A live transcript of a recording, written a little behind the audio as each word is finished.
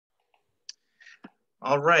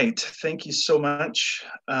All right. Thank you so much,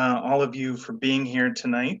 all of you, for being here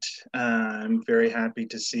tonight. I'm very happy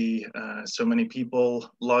to see so many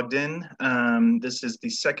people logged in. This is the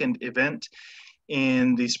second event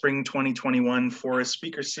in the Spring 2021 Forest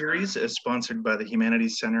Speaker Series, as sponsored by the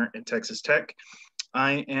Humanities Center at Texas Tech.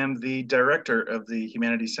 I am the director of the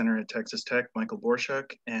Humanities Center at Texas Tech, Michael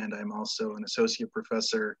Borshuk, and I'm also an associate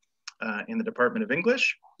professor in the Department of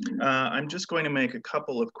English. I'm just going to make a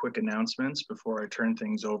couple of quick announcements before I turn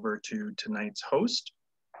things over to tonight's host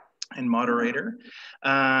and moderator.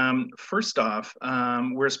 First off,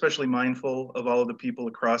 we're especially mindful of all of the people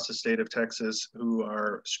across the state of Texas who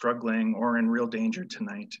are struggling or in real danger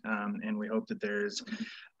tonight. And we hope that there's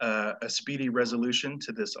a speedy resolution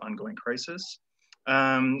to this ongoing crisis.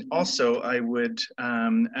 Also, I would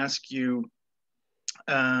ask you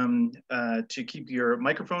to keep your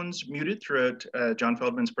microphones muted throughout John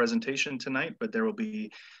Feldman's presentation tonight, but there will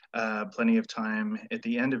be plenty of time at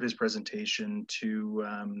the end of his presentation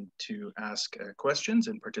to ask questions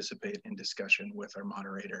and participate in discussion with our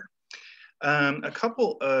moderator. A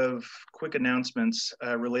couple of quick announcements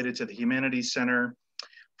related to the Humanities Center.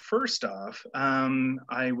 First off,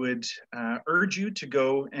 I would urge you to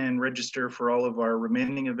go and register for all of our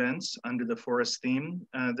remaining events under the forest theme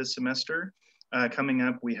this semester. Coming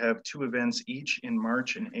up, we have 2 events each in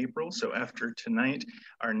March and April. So after tonight,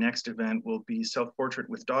 our next event will be Self-Portrait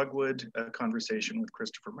with Dogwood, a conversation with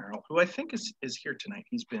Christopher Merrill, who I think is here tonight.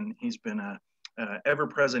 He's been a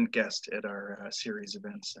ever-present guest at our series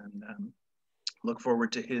events, and look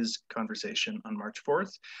forward to his conversation on March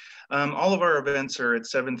 4th. All of our events are at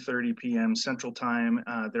 7:30 p.m. Central Time.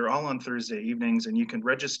 They're all on Thursday evenings, and you can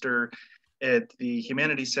register at the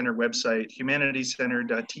Humanities Center website,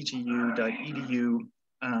 humanitycenter.ttu.edu,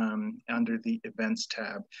 under the events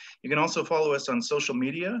tab. You can also follow us on social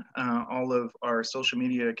media. All of our social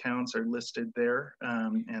media accounts are listed there,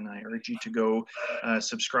 and I urge you to go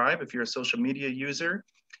subscribe if you're a social media user.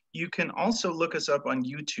 You can also look us up on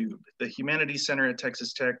YouTube. The Humanities Center at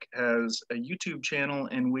Texas Tech has a YouTube channel,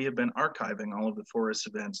 and we have been archiving all of the Forest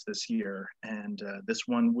events this year, and this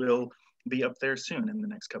one will be up there soon in the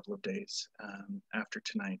next couple of days after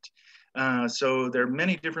tonight. So there are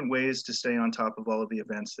many different ways to stay on top of all of the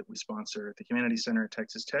events that we sponsor at the Humanities Center at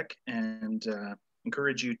Texas Tech, and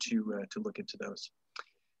encourage you to look into those.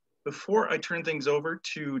 Before I turn things over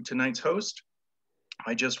to tonight's host,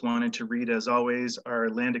 I just wanted to read, as always, our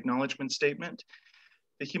land acknowledgement statement.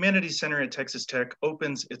 The Humanities Center at Texas Tech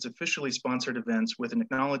opens its officially sponsored events with an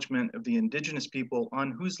acknowledgement of the indigenous people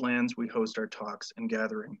on whose lands we host our talks and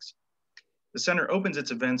gatherings. The center opens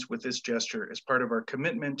its events with this gesture as part of our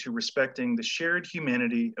commitment to respecting the shared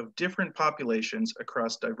humanity of different populations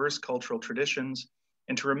across diverse cultural traditions,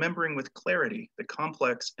 and to remembering with clarity the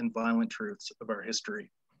complex and violent truths of our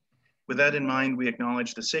history. With that in mind, we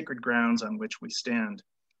acknowledge the sacred grounds on which we stand,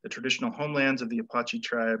 the traditional homelands of the Apache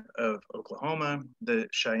tribe of Oklahoma, the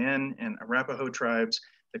Cheyenne and Arapaho tribes,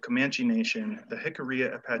 the Comanche Nation, the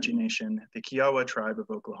Jicarilla Apache Nation, the Kiowa tribe of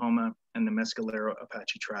Oklahoma, and the Mescalero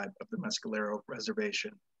Apache tribe of the Mescalero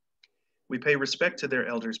Reservation. We pay respect to their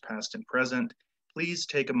elders past and present. Please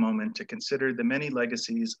take a moment to consider the many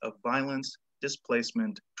legacies of violence,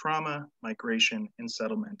 displacement, trauma, migration, and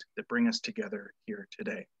settlement that bring us together here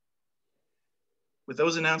today. With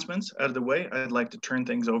those announcements out of the way, I'd like to turn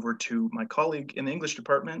things over to my colleague in the English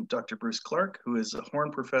department, Dr. Bruce Clark, who is a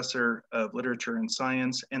Horn Professor of Literature and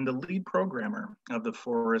Science and the lead programmer of the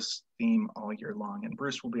Forest theme all year long. And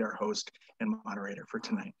Bruce will be our host and moderator for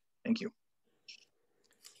tonight. Thank you.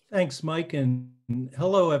 Thanks, Mike, and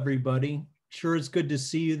hello, everybody. Sure is good to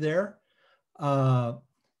see you there.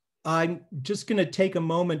 I'm just going to take a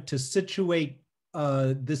moment to situate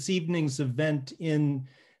this evening's event in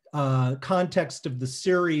context of the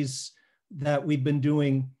series that we've been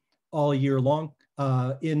doing all year long.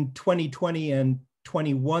 In 2020 and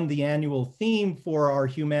 21, the annual theme for our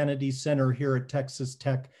Humanities Center here at Texas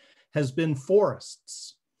Tech has been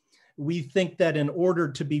forests. We think that in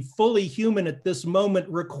order to be fully human at this moment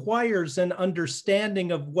requires an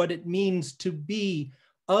understanding of what it means to be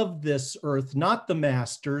of this earth, not the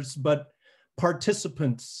masters, but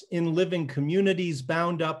participants in living communities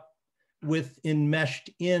bound up with,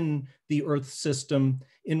 enmeshed in the earth system.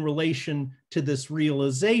 In relation to this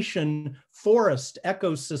realization, forest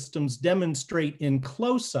ecosystems demonstrate in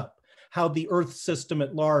close-up how the earth system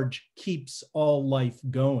at large keeps all life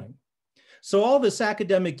going. So all this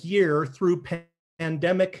academic year, through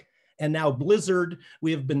pandemic and now blizzard,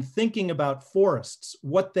 we have been thinking about forests,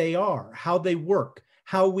 what they are, how they work,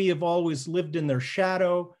 how we have always lived in their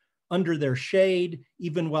shadow, under their shade,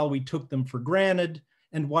 even while we took them for granted,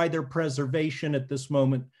 and why their preservation at this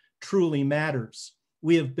moment truly matters.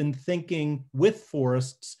 we have been thinking with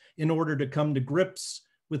forests in order to come to grips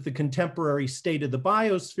with the contemporary state of the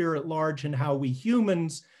biosphere at large, and how we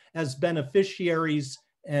humans, as beneficiaries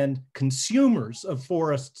and consumers of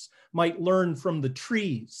forests, might learn from the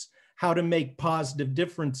trees how to make positive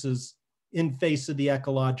differences in face of the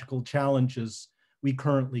ecological challenges we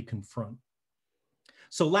currently confront.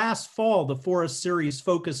 So last fall, the Forest Series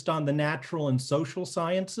focused on the natural and social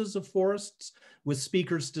sciences of forests, with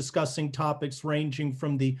speakers discussing topics ranging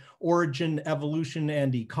from the origin, evolution,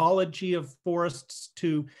 and ecology of forests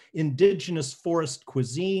to indigenous forest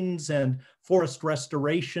cuisines and forest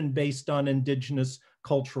restoration based on indigenous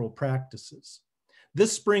cultural practices.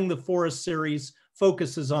 This spring, the Forest Series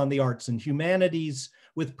focuses on the arts and humanities,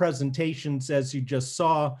 with presentations, as you just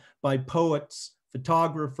saw, by poets,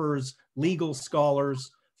 photographers, legal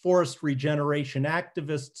scholars, forest regeneration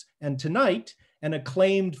activists, and tonight, an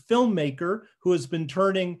acclaimed filmmaker who has been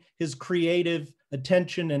turning his creative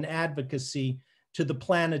attention and advocacy to the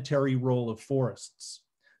planetary role of forests.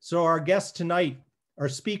 So our guest tonight, our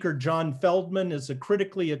speaker, John Feldman, is a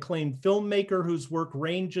critically acclaimed filmmaker whose work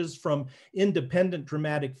ranges from independent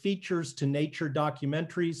dramatic features to nature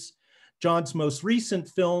documentaries. John's most recent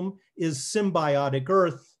film is Symbiotic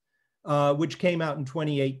Earth, which came out in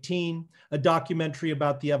 2018, a documentary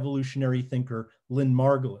about the evolutionary thinker Lynn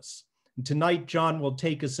Margulis. And tonight, John will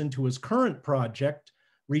take us into his current project,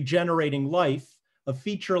 Regenerating Life, a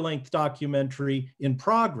feature-length documentary in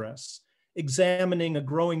progress, examining a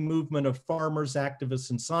growing movement of farmers, activists,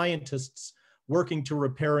 and scientists working to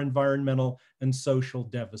repair environmental and social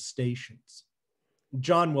devastations.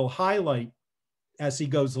 John will highlight, as he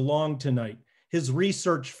goes along tonight, his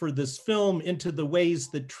research for this film into the ways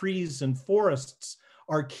that trees and forests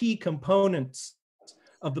are key components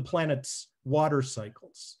of the planet's water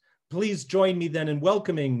cycles. Please join me then in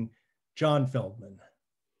welcoming John Feldman.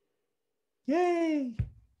 Yay.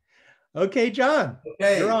 Okay, John,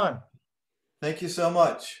 you're on. Thank you so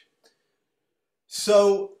much.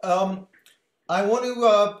 So I want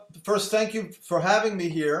to first thank you for having me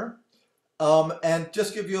here and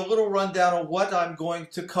just give you a little rundown of what I'm going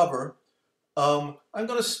to cover. I'm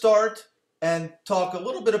going to start and talk a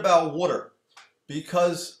little bit about water,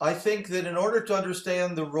 because I think that in order to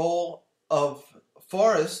understand the role of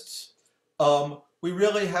forests, we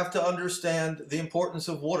really have to understand the importance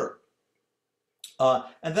of water.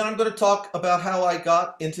 And then I'm going to talk about how I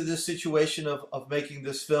got into this situation of making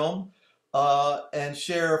this film and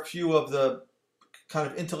share a few of the kind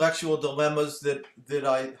of intellectual dilemmas that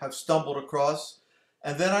I have stumbled across.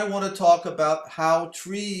 And then I want to talk about how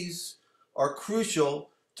trees are crucial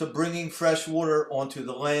to bringing fresh water onto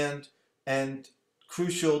the land and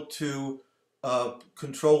crucial to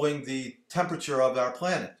controlling the temperature of our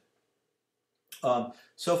planet.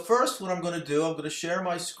 So first, what I'm going to do, I'm going to share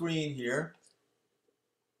my screen here.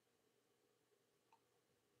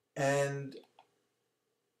 And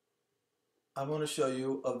I'm going to show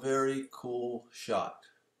you a very cool shot.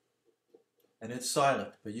 And it's silent,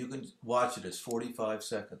 but you can watch it. It's 45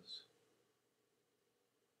 seconds.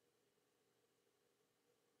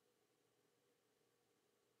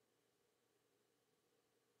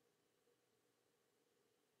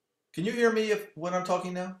 Can you hear me when I'm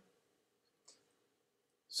talking now?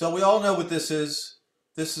 So we all know what this is.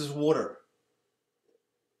 This is water.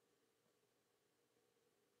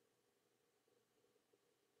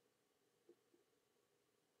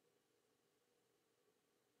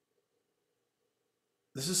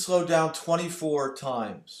 This is slowed down 24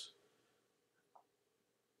 times.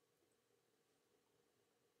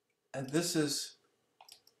 And this is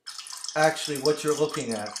actually what you're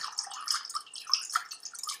looking at.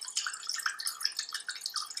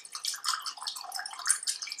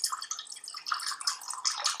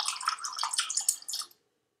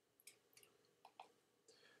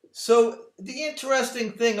 So the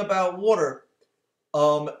interesting thing about water,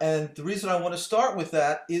 and the reason I want to start with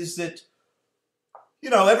that is that, you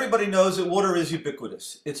know, everybody knows that water is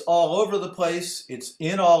ubiquitous. It's all over the place. It's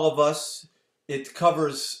in all of us. It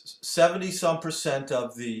covers 70-some%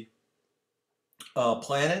 of the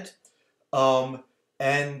planet.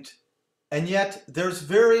 And yet there's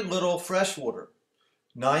very little fresh water.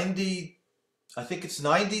 I think it's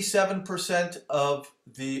 97% of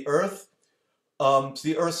the Earth's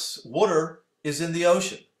water is in the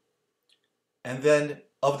ocean. And then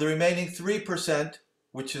of the remaining 3%,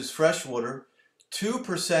 which is fresh water,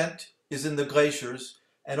 2% is in the glaciers,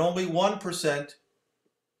 and only 1%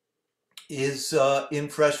 is in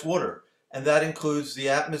fresh water. And that includes the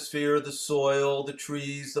atmosphere, the soil, the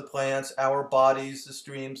trees, the plants, our bodies, the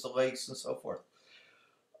streams, the lakes, and so forth.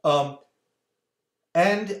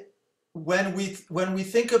 And when we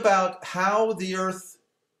think about how the Earth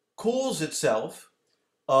cools itself,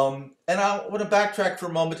 and I want to backtrack for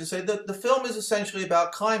a moment to say that the film is essentially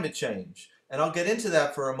about climate change, and I'll get into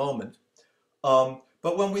that for a moment.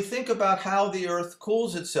 But when we think about how the Earth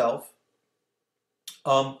cools itself,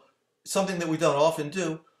 something that we don't often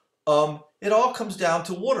do, it all comes down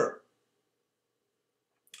to water.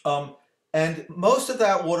 And most of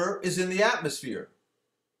that water is in the atmosphere.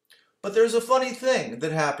 But there's a funny thing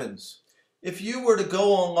that happens. If you were to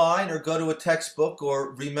go online or go to a textbook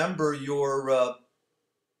or remember your,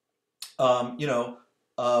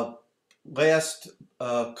 last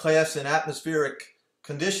class in atmospheric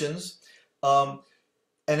conditions, and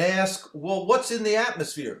ask, well, what's in the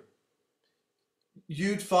atmosphere?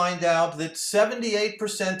 You'd find out that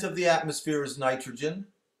 78% of the atmosphere is nitrogen,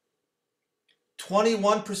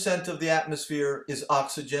 21% of the atmosphere is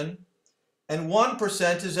oxygen, and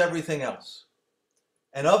 1% is everything else.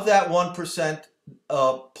 And of that 1%,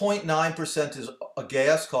 0.9% is a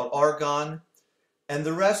gas called argon, and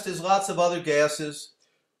the rest is lots of other gases.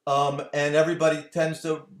 And everybody tends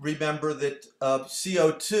to remember that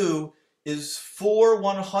CO2 is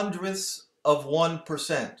 4/100ths of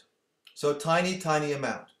 1%. So tiny, tiny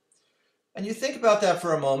amount. And you think about that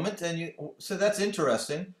for a moment, and you say, that's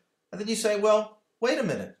interesting. And then you say, well, wait a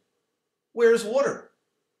minute. Where's water?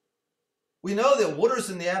 We know that water's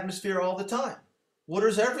in the atmosphere all the time.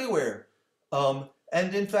 Water's everywhere. And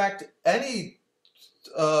in fact, any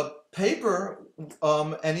paper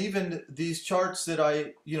and even these charts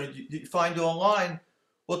that you find online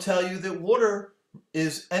will tell you that water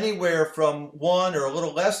is anywhere from 1 or a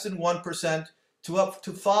little less than 1% to up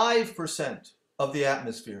to 5% of the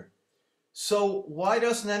atmosphere. So why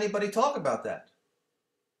doesn't anybody talk about that?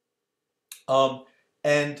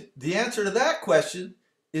 And the answer to that question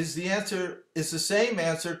is the same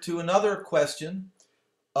answer to another question,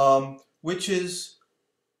 which is,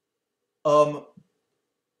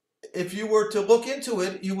 if you were to look into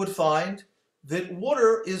it, you would find that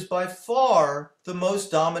water is by far the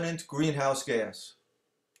most dominant greenhouse gas.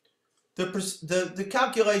 The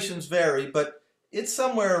calculations vary, but it's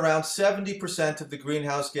somewhere around 70% of the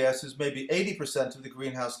greenhouse gases, maybe 80% of the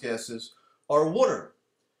greenhouse gases are water.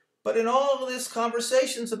 But in all of these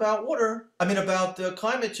conversations about about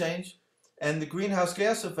climate change and the greenhouse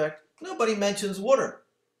gas effect, nobody mentions water.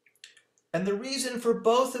 And the reason for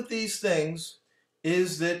both of these things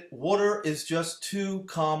is that water is just too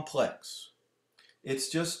complex. It's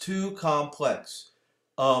just too complex.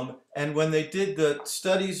 And when they did the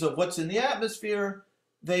studies of what's in the atmosphere,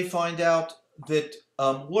 they find out that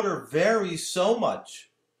water varies so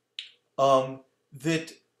much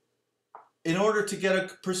that in order to get a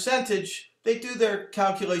percentage, they do their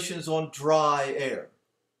calculations on dry air.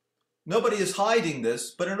 Nobody is hiding this,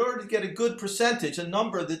 but in order to get a good percentage, a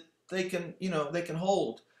number that they can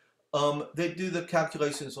hold, they do the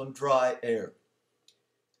calculations on dry air.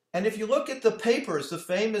 And if you look at the papers, the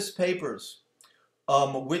famous papers,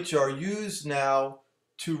 which are used now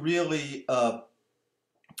to really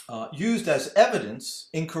used as evidence,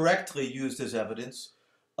 incorrectly used as evidence,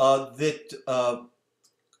 that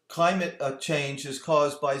climate change is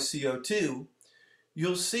caused by CO2,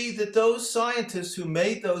 you'll see that those scientists who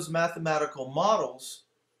made those mathematical models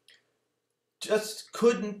just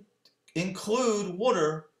couldn't include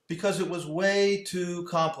water because it was way too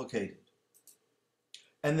complicated.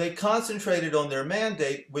 And they concentrated on their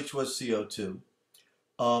mandate, which was CO2.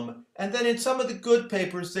 And then in some of the good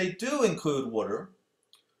papers, they do include water,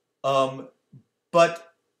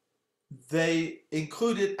 but they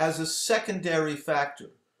include it as a secondary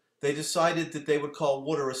factor. They decided that they would call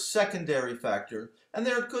water a secondary factor, and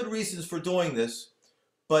there are good reasons for doing this,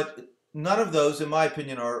 but none of those, in my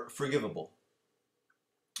opinion, are forgivable.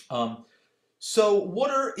 So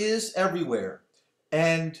water is everywhere,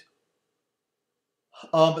 and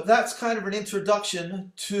that's kind of an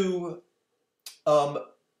introduction to the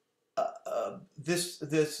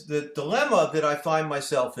dilemma that I find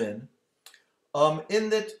myself in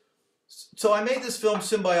that. So I made this film,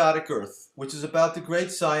 Symbiotic Earth, which is about the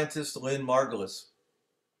great scientist Lynn Margulis.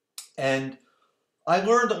 And I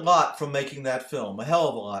learned a lot from making that film, a hell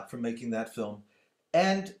of a lot from making that film.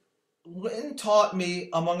 And Lynn taught me,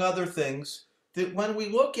 among other things, that when we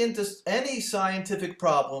look into any scientific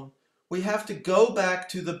problem, we have to go back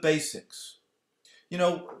to the basics. You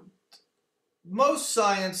know, most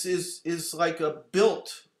science is like a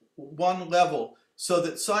built one level, so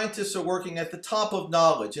that scientists are working at the top of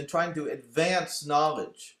knowledge and trying to advance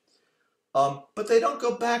knowledge. But they don't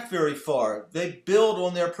go back very far. They build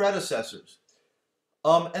on their predecessors.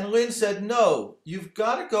 And Lynn said, no, you've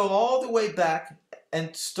got to go all the way back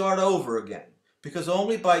and start over again. because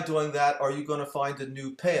only by doing that are you going to find a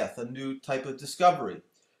new path, a new type of discovery.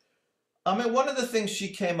 I mean, one of the things she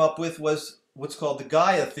came up with was what's called the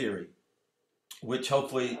Gaia theory, which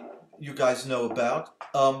hopefully you guys know about.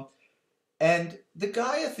 And the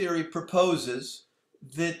Gaia theory proposes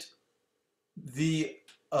that the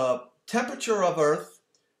temperature of Earth,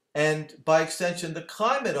 and by extension the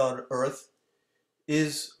climate on Earth,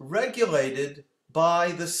 is regulated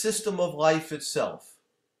by the system of life itself.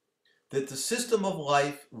 That the system of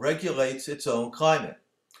life regulates its own climate.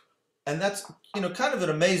 And that's, kind of an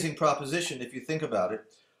amazing proposition if you think about it.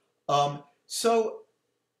 So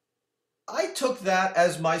I took that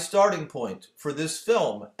as my starting point for this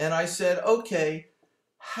film, and I said, okay,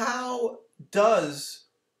 how does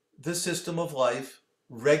the system of life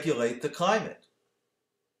regulate the climate?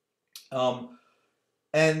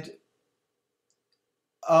 And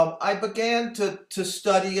I began to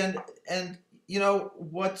study, and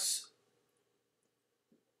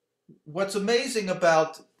what's amazing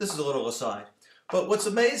about, this is a little aside, but what's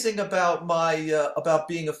amazing about about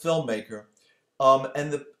being a filmmaker,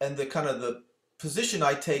 and the kind of the position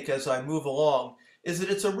I take as I move along, is that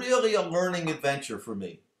it's really a learning adventure for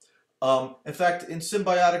me. In fact, in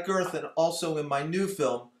Symbiotic Earth and also in my new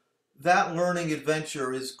film, that learning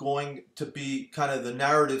adventure is going to be kind of the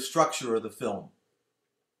narrative structure of the film,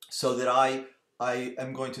 so that I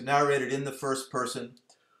am going to narrate it in the first person,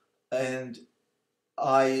 and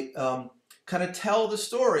I kind of tell the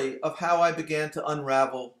story of how I began to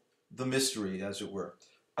unravel the mystery, as it were.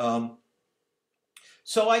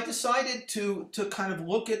 So I decided to kind of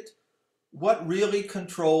look at what really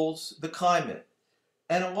controls the climate.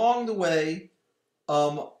 And along the way,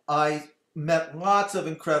 I met lots of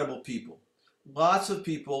incredible people,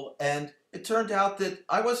 and it turned out that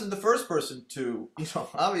I wasn't the first person to,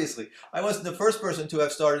 obviously, I wasn't the first person to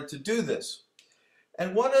have started to do this.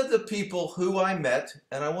 And one of the people who I met,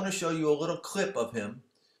 and I want to show you a little clip of him,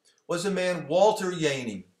 was a man, Walter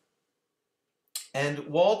Yaney. And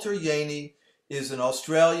Walter Yaney is an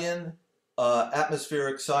Australian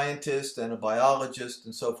atmospheric scientist and a biologist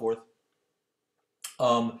and so forth.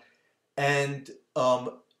 I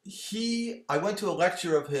went to a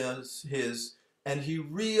lecture of his, and he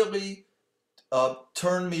really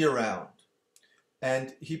turned me around.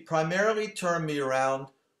 And he primarily turned me around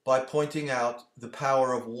by pointing out the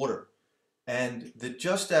power of water, and that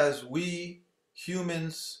just as we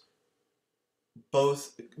humans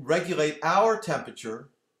both regulate our temperature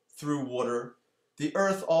through water, the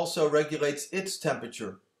Earth also regulates its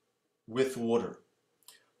temperature with water.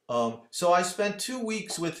 So I spent 2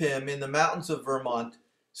 weeks with him in the mountains of Vermont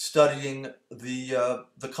studying the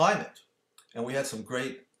climate, and we had some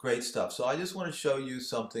great stuff. So I just want to show you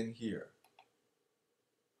something here.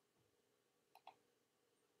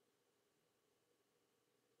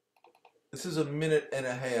 This is a minute and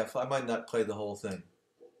a half. I might not play the whole thing.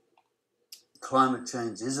 Climate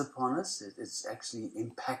change is upon us. It's actually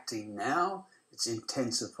impacting now. It's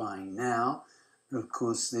intensifying now. And of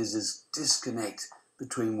course, there's this disconnect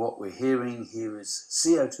between what we're hearing. Here is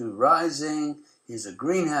CO2 rising, here's a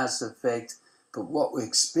greenhouse effect, but what we're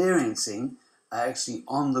experiencing are actually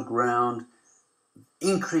on the ground,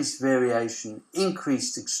 increased variation,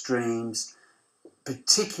 increased extremes,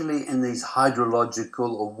 particularly in these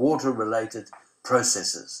hydrological or water-related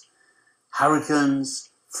processes. Hurricanes,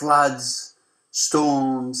 floods,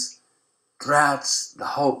 storms, droughts, the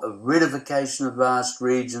whole aridification of vast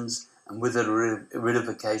regions, and with it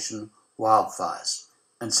aridification, wildfires.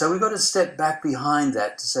 And so we've got to step back behind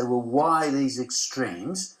that to say, well, why these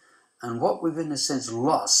extremes? And what we've in a sense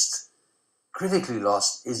lost, critically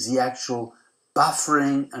lost, is the actual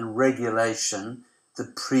buffering and regulation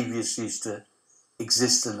that previously used to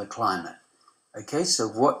exist in the climate. Okay, so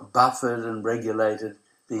what buffered and regulated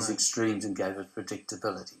these extremes and gave it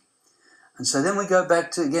predictability? And so then we go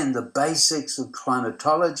back to, again, the basics of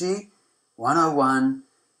climatology, 101,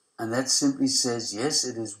 and that simply says, yes,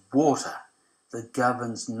 it is water that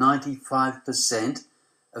governs 95%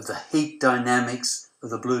 of the heat dynamics of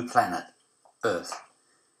the blue planet, Earth.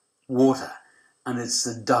 Water. And it's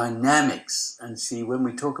the dynamics. And see, when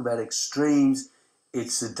we talk about extremes,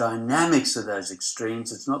 it's the dynamics of those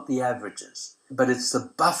extremes. It's not the averages. But it's the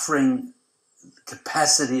buffering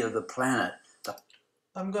capacity of the planet.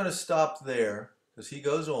 I'm going to stop there because he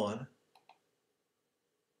goes on.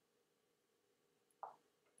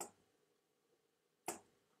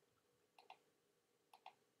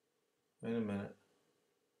 Wait a minute.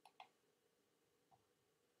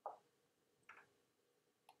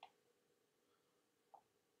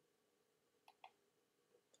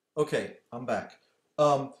 Okay, I'm back.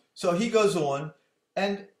 So he goes on,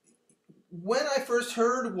 and when I first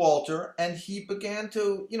heard Walter, and he began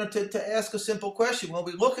to, to ask a simple question, when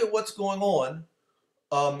we look at what's going on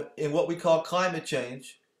in what we call climate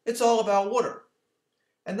change, it's all about water.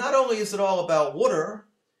 And not only is it all about water,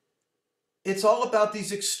 it's all about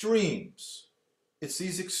these extremes. It's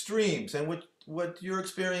these extremes. And what you're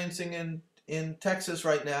experiencing in Texas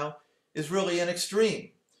right now is really an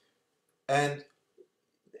extreme. And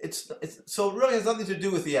so it really has nothing to do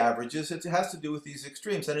with the averages. It has to do with these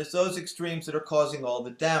extremes. And it's those extremes that are causing all the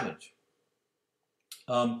damage.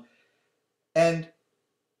 And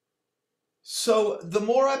so the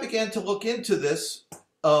more I began to look into this,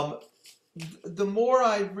 the more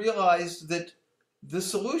I realized that the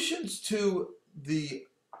solutions to the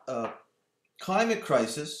climate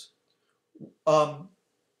crisis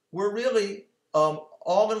were really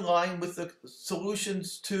all in line with the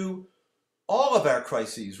solutions to all of our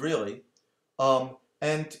crises, really.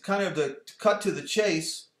 And kind of to cut to the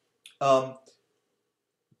chase,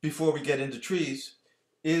 before we get into trees,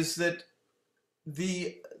 is that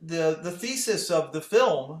the thesis of the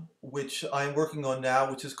film, which I'm working on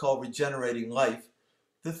now, which is called Regenerating Life,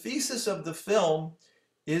 the thesis of the film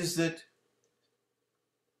is that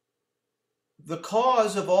the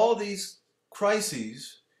cause of all these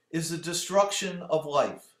crises is the destruction of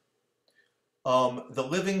life. The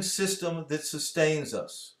living system that sustains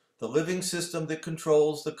us, the living system that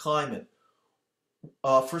controls the climate.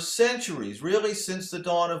 For centuries, really since the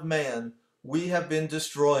dawn of man, we have been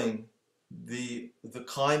destroying the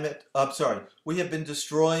climate. We have been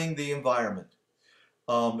destroying the environment,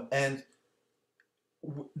 and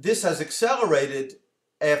this has accelerated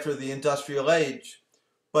after the industrial age.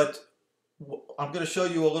 But I'm going to show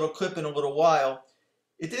you a little clip in a little while.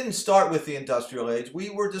 It didn't start with the industrial age. We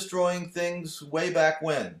were destroying things way back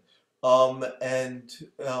when.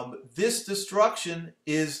 This destruction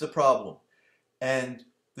is the problem. And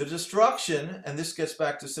the destruction, and this gets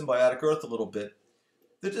back to symbiotic Earth a little bit,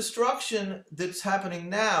 the destruction that's happening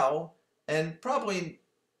now, and probably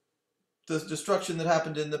the destruction that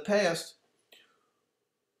happened in the past,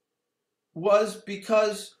 was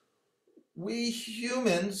because we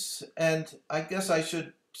humans, and I guess I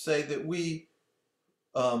should say that we,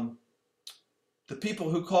 the people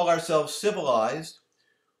who call ourselves civilized,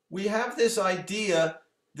 we have this idea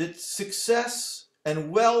that success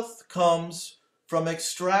and wealth comes from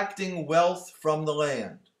extracting wealth from the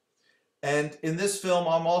land. And in this film,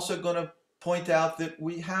 I'm also going to point out that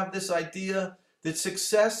we have this idea that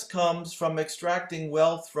success comes from extracting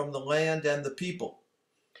wealth from the land and the people.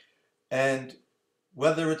 And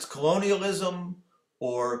whether it's colonialism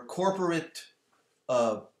or corporate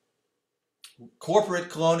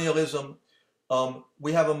colonialism,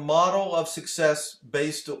 we have a model of success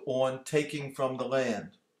based on taking from the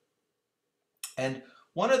land. And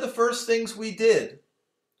one of the first things we did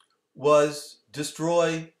was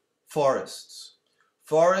destroy forests.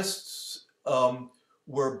 Forests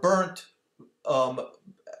were burnt,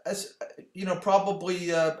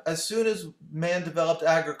 probably as soon as man developed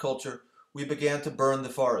agriculture, we began to burn the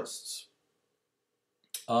forests.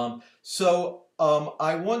 So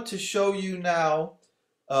I want to show you now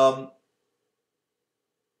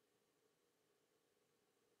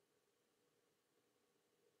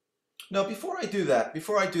now, before I do that,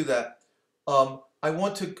 I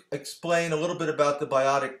want to explain a little bit about the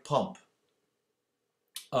biotic pump.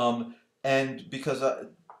 And because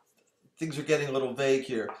things are getting a little vague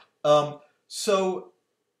here. So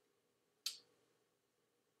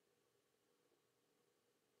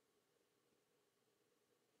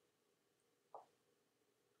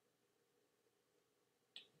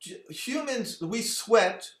humans, we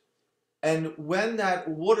sweat, and when that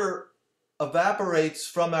water evaporates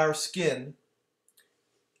from our skin,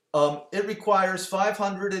 it requires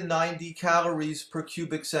 590 calories per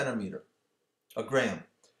cubic centimeter, a gram.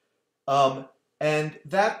 And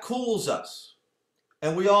that cools us.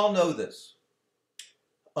 And we all know this.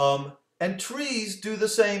 And trees do the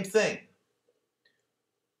same thing.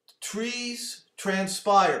 Trees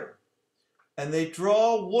transpire, and they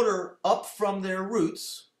draw water up from their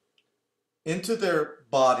roots into their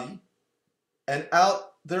body and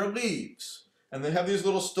out their leaves. And they have these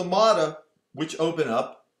little stomata which open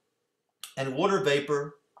up, and water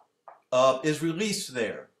vapor is released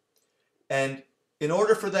there. And in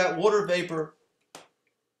order for that water vapor,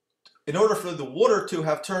 in order for the water to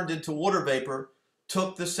have turned into water vapor,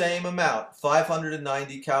 took the same amount,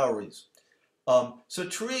 590 calories. So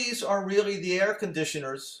trees are really the air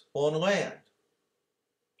conditioners on land.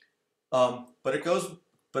 But it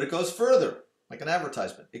goes further, like an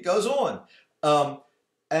advertisement. It goes on.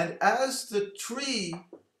 And as the tree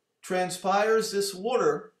transpires this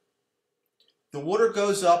water, the water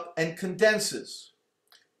goes up and condenses.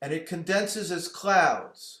 And it condenses as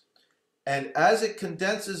clouds. And as it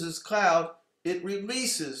condenses as cloud, it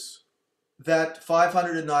releases that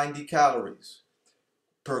 590 calories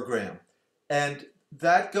per gram. And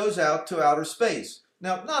that goes out to outer space.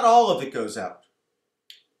 Now, not all of it goes out.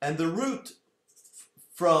 And the route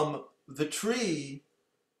from the tree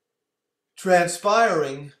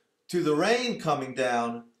transpiring to the rain coming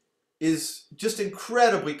down is just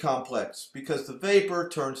incredibly complex because the vapor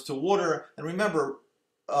turns to water. And remember,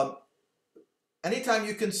 anytime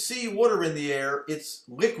you can see water in the air, it's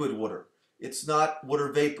liquid water. It's not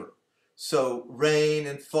water vapor. So rain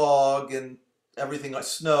and fog and everything like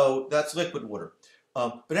snow, that's liquid water.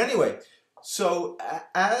 But anyway, so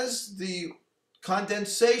as the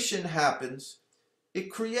condensation happens, it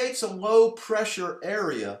creates a low pressure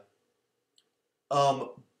area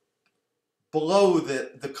below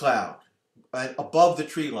the cloud, right, above the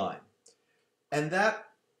tree line. And that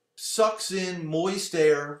sucks in moist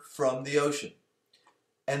air from the ocean.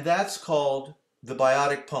 And that's called the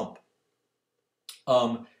biotic pump.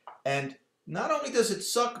 And not only does it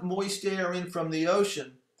suck moist air in from the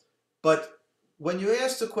ocean, but when you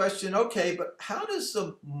ask the question, okay, but how does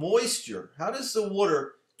the moisture, how does the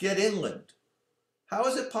water get inland? How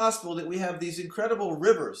is it possible that we have these incredible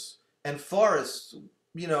rivers and forests,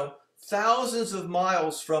 you know, thousands of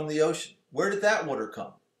miles from the ocean? Where did that water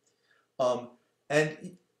come?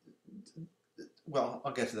 And, well,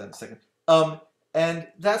 I'll get to that in a second. And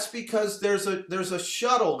that's because there's a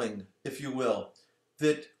shuttling, if you will,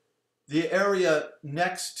 that the area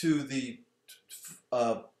next to the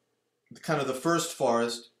kind of the first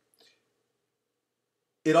forest,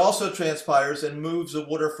 it also transpires and moves the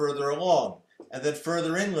water further along. And then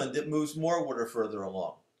further inland, it moves more water further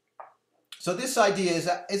along. So this idea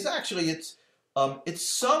is actually, it's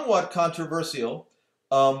somewhat controversial,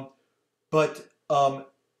 but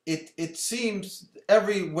it seems,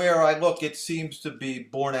 everywhere I look, it seems to be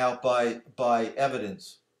borne out by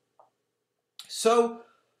evidence. So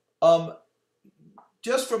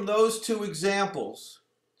just from those two examples,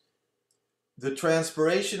 the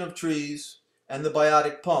transpiration of trees and the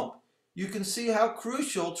biotic pump, you can see how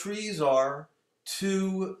crucial trees are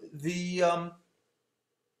to the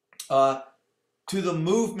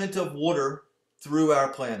movement of water through our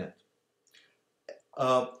planet.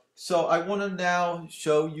 So I want to now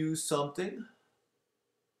show you something,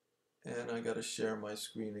 and I got to share my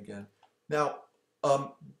screen again. Now,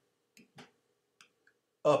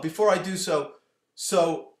 before I do so,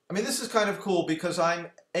 I mean, this is kind of cool because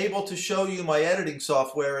I'm able to show you my editing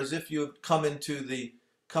software as if you had come into the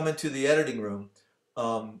editing room,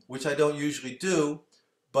 which I don't usually do,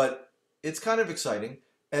 but it's kind of exciting.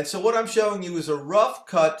 And so what I'm showing you is a rough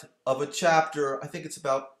cut of a chapter, I think it's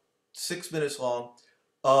about 6 minutes long,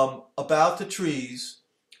 about the trees.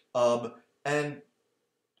 And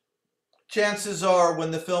chances are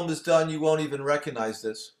when the film is done, you won't even recognize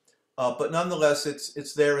this. But nonetheless,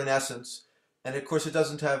 it's there in essence. And of course, it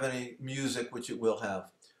doesn't have any music, which it will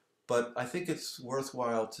have. But I think it's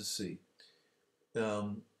worthwhile to see. Where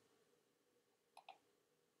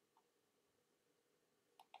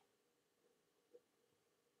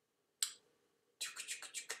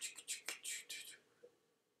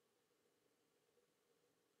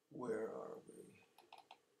are we?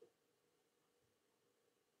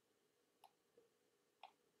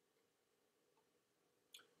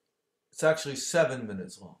 It's actually 7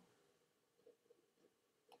 minutes long.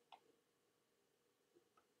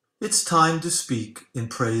 It's time to speak in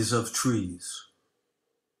praise of trees.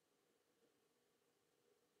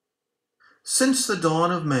 Since the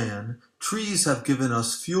dawn of man, trees have given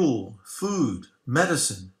us fuel, food,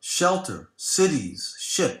 medicine, shelter, cities,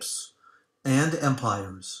 ships, and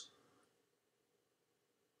empires.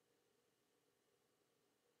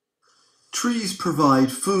 Trees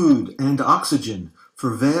provide food and oxygen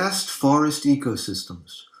for vast forest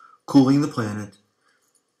ecosystems, cooling the planet,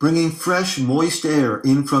 bringing fresh, moist air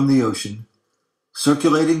in from the ocean,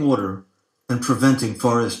 circulating water, and preventing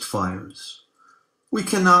forest fires. We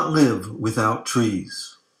cannot live without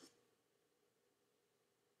trees.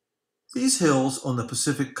 These hills on the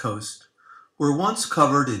Pacific coast were once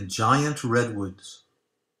covered in giant redwoods.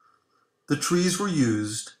 The trees were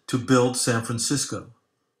used to build San Francisco.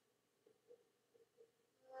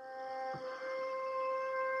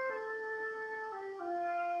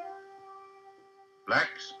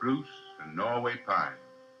 Black spruce and Norway pine,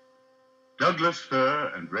 Douglas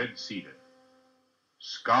fir and red cedar,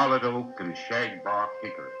 scarlet oak and shagbark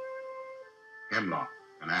hickory, hemlock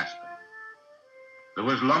and aspen. There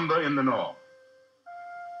was lumber in the north.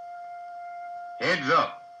 Heads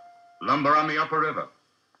up, lumber on the upper river.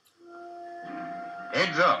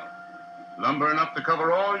 Heads up. Lumber enough to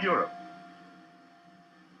cover all Europe.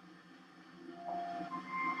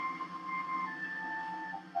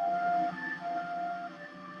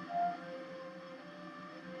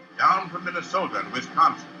 Down from Minnesota and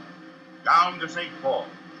Wisconsin. Down to St. Paul.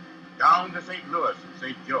 Down to St. Louis and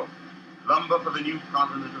St. Joe. Lumber for the new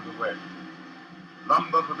continent of the West.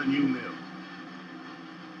 Lumber for the new mills.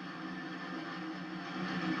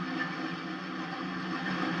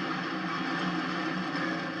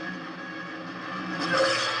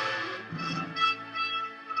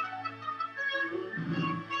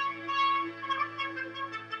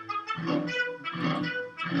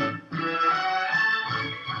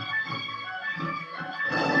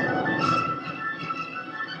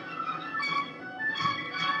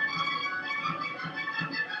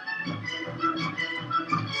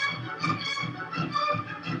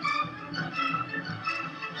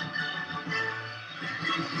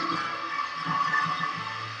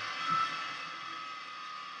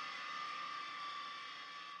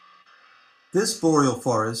 This boreal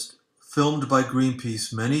forest, filmed by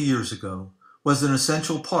Greenpeace many years ago, was an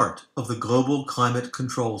essential part of the global climate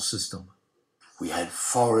control system. We had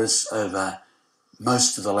forests over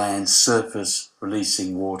most of the land's surface,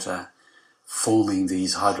 releasing water, forming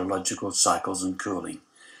these hydrological cycles and cooling.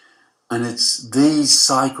 And it's these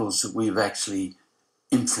cycles that we've actually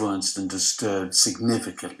influenced and disturbed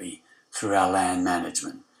significantly through our land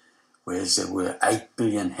management. Whereas there were 8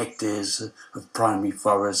 billion hectares of primary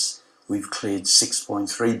forests, we've cleared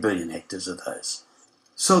 6.3 billion hectares of those.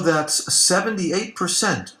 So that's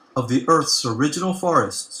 78% of the Earth's original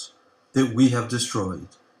forests that we have destroyed.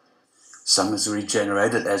 Some is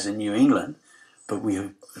regenerated, as in New England, but we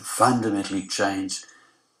have fundamentally changed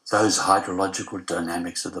those hydrological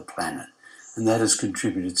dynamics of the planet. And that has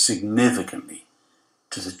contributed significantly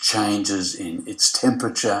to the changes in its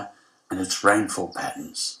temperature and its rainfall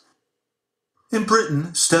patterns. In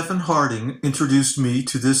Britain, Stephen Harding introduced me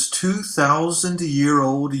to this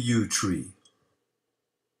 2,000-year-old yew tree.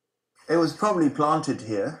 It was probably planted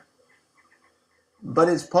here, but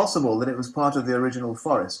it's possible that it was part of the original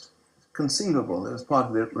forest. Conceivable it was part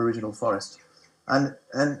of the original forest. And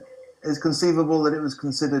it's conceivable that it was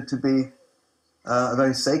considered to be a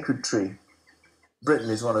very sacred tree. Britain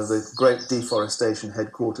is one of the great deforestation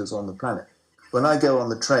headquarters on the planet. When I go on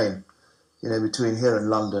the train, between here and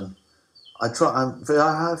London, I find it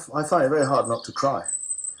very hard not to cry.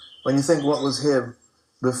 When you think what was here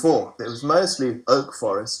before, it was mostly oak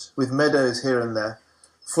forest with meadows here and there,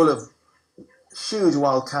 full of huge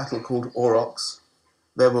wild cattle called aurochs.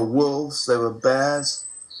 There were wolves, there were bears,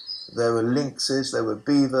 there were lynxes, there were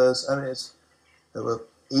beavers, there were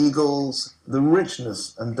eagles. The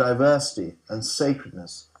richness and diversity and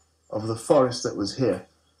sacredness of the forest that was here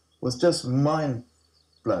was just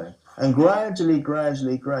mind-blowing. And gradually,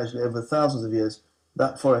 over thousands of years,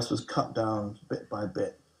 that forest was cut down bit by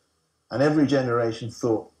bit. And every generation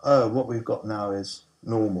thought, oh, what we've got now is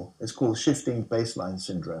normal. It's called shifting baseline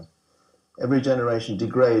syndrome. Every generation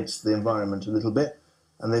degrades the environment a little bit,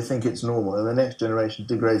 and they think it's normal. And the next generation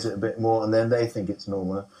degrades it a bit more, and then they think it's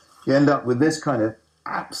normal. You end up with this kind of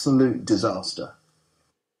absolute disaster.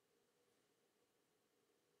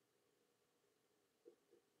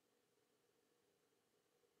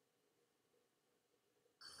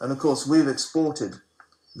 And of course, we've exported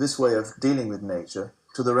this way of dealing with nature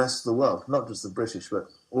to the rest of the world, not just the British, but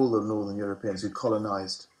all the Northern Europeans who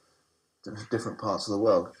colonized different parts of the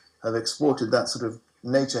world have exported that sort of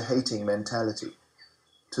nature-hating mentality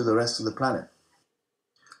to the rest of the planet.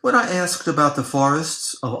 When I asked about the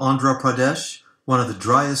forests of Andhra Pradesh, one of the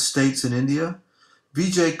driest states in India,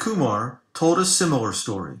 Vijay Kumar told a similar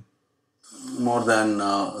story. More than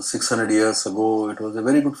 600 years ago, it was a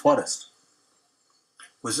very good forest.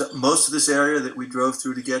 Was that most of this area that we drove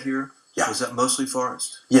through to get here? Yeah. Was that mostly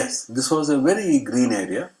forest? Yes, this was a very green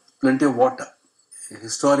area, plenty of water.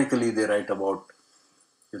 Historically, they write about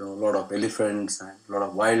a lot of elephants and a lot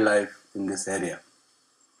of wildlife in this area.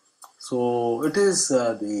 So it is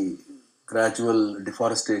the gradual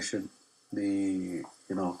deforestation, the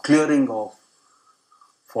clearing of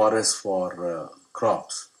forests for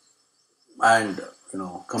crops, and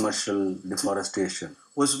commercial deforestation.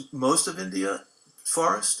 Was most of India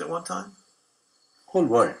forest at one time? Whole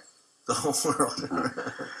world. The whole world.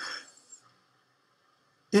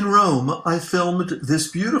 In Rome, I filmed this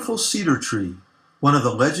beautiful cedar tree, one of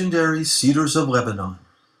the legendary cedars of Lebanon.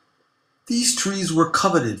 These trees were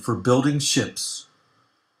coveted for building ships.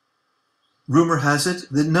 Rumor has it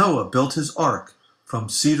that Noah built his ark from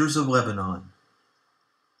cedars of Lebanon.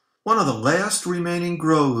 One of the last remaining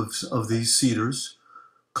groves of these cedars,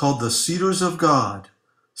 called the Cedars of God,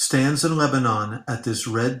 stands in Lebanon at this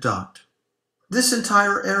red dot. This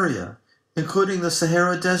entire area, including the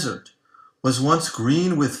Sahara Desert, was once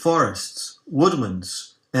green with forests,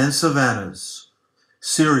 woodlands, and savannas.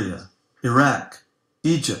 Syria, Iraq,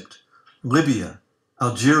 Egypt, Libya,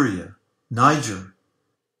 Algeria, Niger.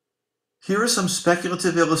 Here are some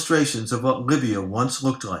speculative illustrations of what Libya once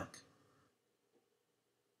looked like.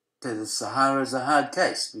 The Sahara is a hard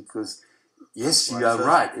case because, yes, you Why are so?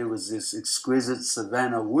 right. It was this exquisite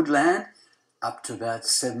savanna woodland up to about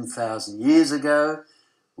 7,000 years ago.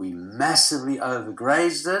 We massively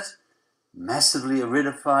overgrazed it, massively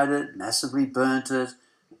aridified it, massively burnt it,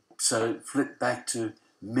 so it flipped back to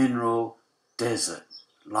mineral desert.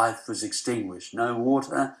 Life was extinguished. No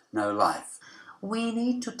water, no life. We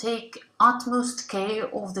need to take utmost care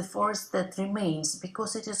of the forest that remains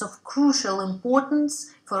because it is of crucial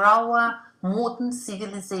importance for our modern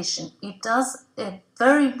civilization. It does a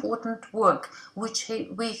very important work which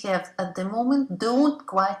we have at the moment don't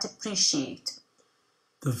quite appreciate.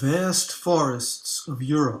 The vast forests of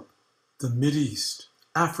Europe, the Mideast,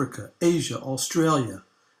 Africa, Asia, Australia,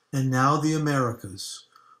 and now the Americas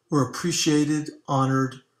were appreciated,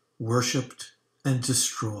 honored, worshipped, and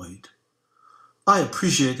destroyed. I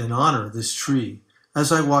appreciate and honor this tree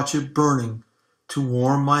as I watch it burning to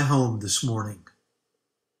warm my home this morning.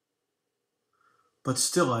 But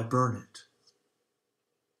still I burn it.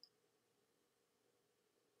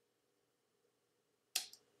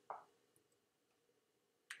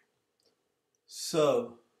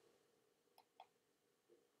 So,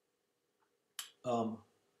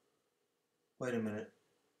 wait a minute.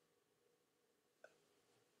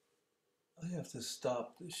 I have to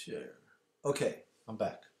stop the share. Okay, I'm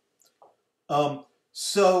back.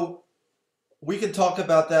 So we can talk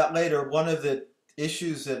about that later. One of the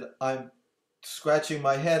issues that I'm scratching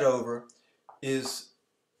my head over is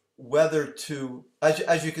whether to,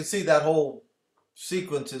 as you can see, that whole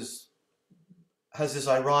sequence has this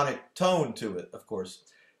ironic tone to it, of course.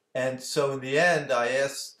 And so in the end, I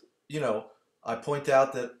asked, I point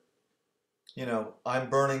out that, I'm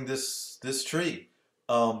burning this tree.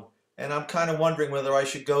 And I'm kind of wondering whether I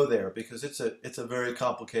should go there because it's a very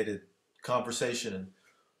complicated conversation and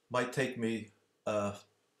might take me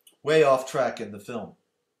way off track in the film.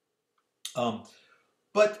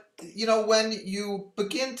 But when you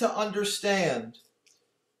begin to understand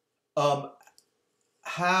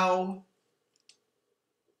how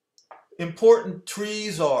important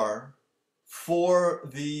trees are for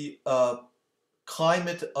the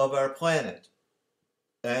climate of our planet,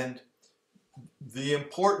 and the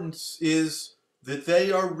importance is that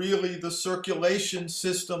they are really the circulation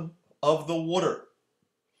system of the water.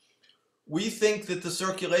 We think that the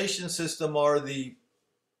circulation system are the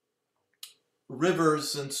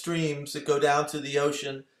rivers and streams that go down to the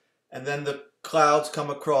ocean, and then the clouds come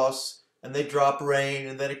across and they drop rain,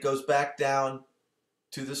 and then it goes back down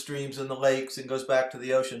to the streams and the lakes and goes back to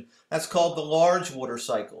the ocean. That's called the large water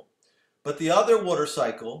cycle. But the other water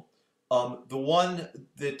cycle, the one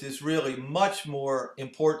that is really much more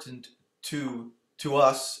important to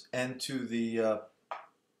us and to the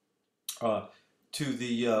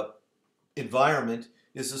environment,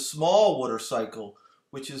 is a small water cycle,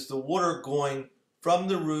 which is the water going from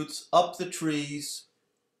the roots up the trees,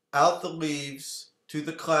 out the leaves, to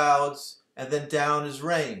the clouds, and then down as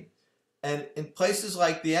rain. And in places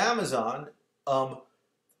like the Amazon,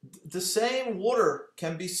 the same water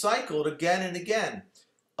can be cycled again and again.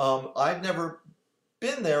 I've never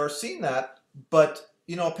been there or seen that, but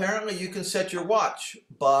apparently you can set your watch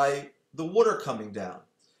by the water coming down.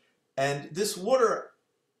 And this water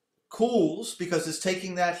cools because it's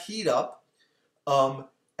taking that heat up, and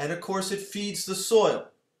of course it feeds the soil.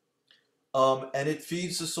 And it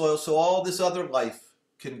feeds the soil so all this other life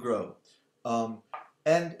can grow.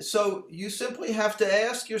 And so you simply have to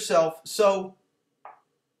ask yourself, so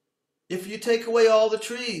if you take away all the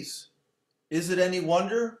trees, is it any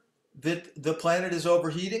wonder that the planet is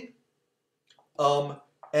overheating?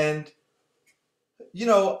 And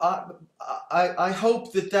I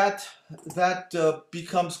hope that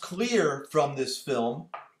becomes clear from this film.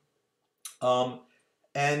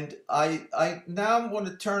 And I now want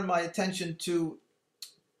to turn my attention to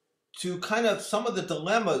kind of some of the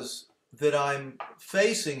dilemmas that I'm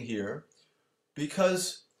facing here,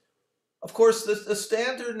 because of course the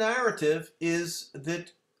standard narrative is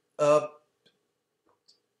that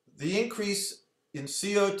the increase in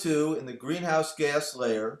CO2 in the greenhouse gas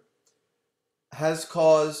layer has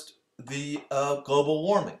caused the global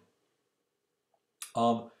warming.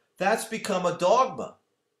 That's become a dogma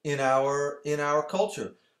in our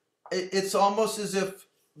culture. It's almost as if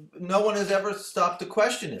no one has ever stopped to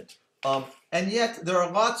question it. And yet there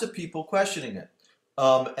are lots of people questioning it.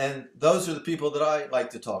 And those are the people that I like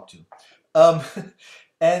to talk to. Um,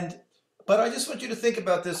 but I just want you to think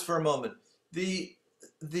about this for a moment.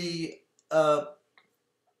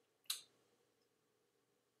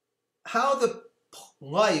 How the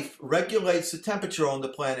life regulates the temperature on the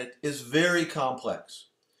planet is very complex.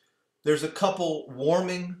 There's a couple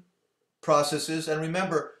warming processes, and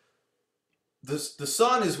remember, the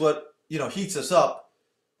sun is what heats us up,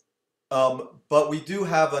 but we do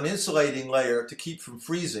have an insulating layer to keep from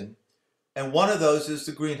freezing, and one of those is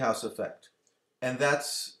the greenhouse effect, and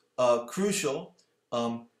that's crucial.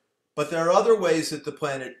 But there are other ways that the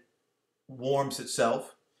planet warms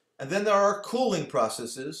itself, and then there are cooling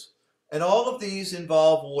processes, and all of these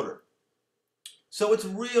involve water. So it's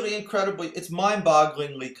really it's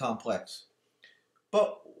mind-bogglingly complex.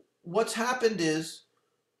 But what's happened is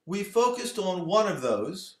we focused on one of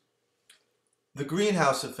those, the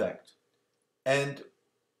greenhouse effect, and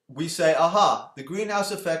we say, aha, the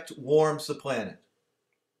greenhouse effect warms the planet.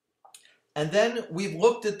 And then we've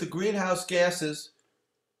looked at the greenhouse gases,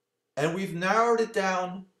 and we've narrowed it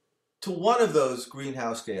down to one of those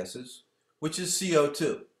greenhouse gases, which is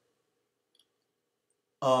CO2.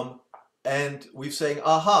 And we're saying,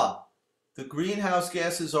 aha, the greenhouse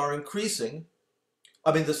gases are increasing.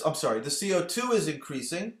 The CO2 is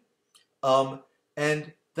increasing,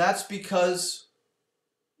 and that's because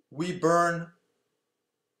we burn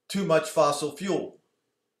too much fossil fuel.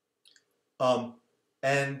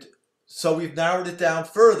 And so we've narrowed it down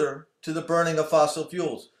further to the burning of fossil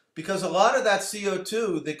fuels, because a lot of that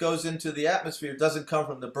CO2 that goes into the atmosphere doesn't come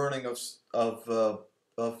from the burning of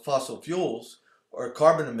fossil fuels or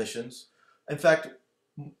carbon emissions. In fact,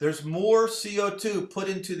 there's more CO2 put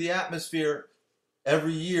into the atmosphere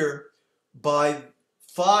every year by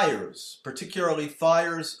fires, particularly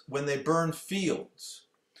fires when they burn fields.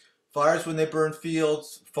 Fires when they burn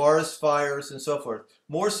fields, forest fires, and so forth.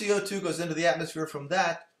 More CO2 goes into the atmosphere from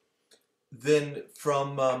that than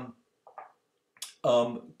from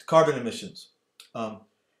carbon emissions.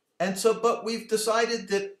 But we've decided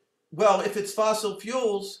that, well, if it's fossil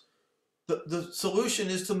fuels, the solution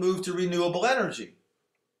is to move to renewable energy,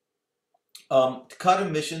 to cut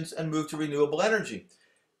emissions and move to renewable energy.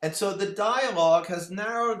 And so the dialogue has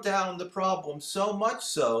narrowed down the problem so much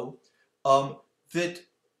so that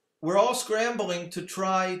we're all scrambling to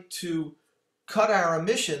try to cut our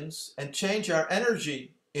emissions and change our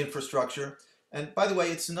energy infrastructure. And by the way,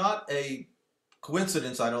 it's not a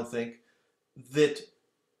coincidence, I don't think, that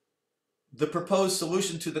the proposed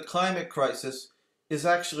solution to the climate crisis is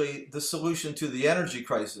actually the solution to the energy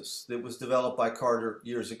crisis that was developed by Carter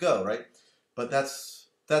years ago, right? But that's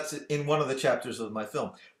in one of the chapters of my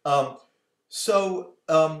film.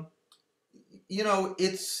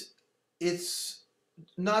 It's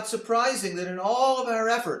not surprising that in all of our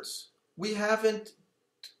efforts, we haven't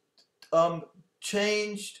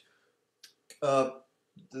changed the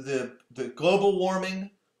global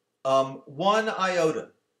warming one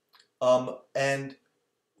iota. And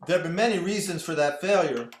there have been many reasons for that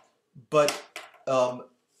failure, but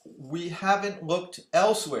we haven't looked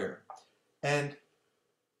elsewhere. And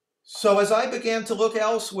so as I began to look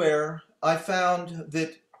elsewhere, I found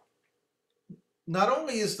that not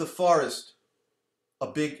only is the forest a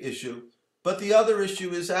big issue, but the other issue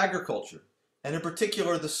is agriculture, and in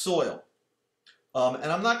particular the soil.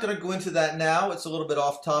 And I'm not going to go into that now, it's a little bit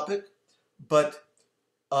off topic, but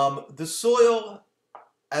the soil,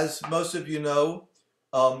 as most of you know,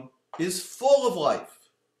 is full of life,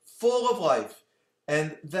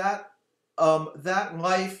 and that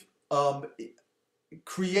life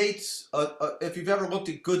creates, if you've ever looked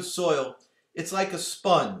at good soil, it's like a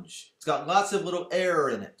sponge. It's got lots of little air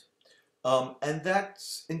in it. And that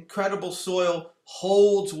incredible soil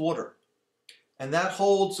holds water. And that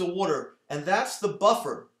holds the water. And that's the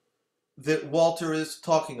buffer that Walter is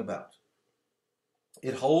talking about.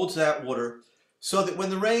 It holds that water so that when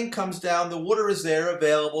the rain comes down, the water is there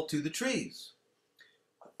available to the trees.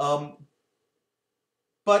 But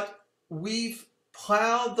we've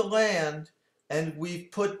plowed the land and we've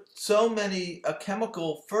put so many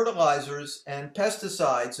chemical fertilizers and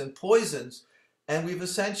pesticides and poisons, and we've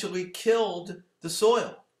essentially killed the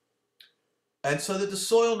soil. And so that the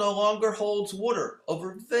soil no longer holds water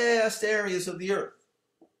over vast areas of the earth.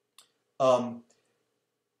 And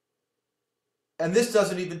this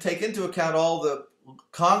doesn't even take into account all the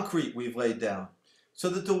concrete we've laid down, so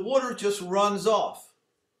that the water just runs off.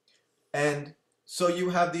 And so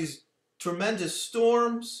you have these tremendous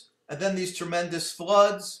storms, and then these tremendous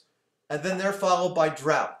floods, and then they're followed by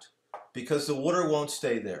drought, because the water won't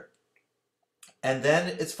stay there. And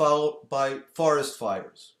then it's followed by forest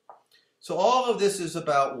fires. So all of this is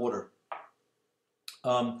about water.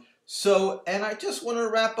 And I just want to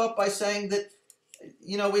wrap up by saying that,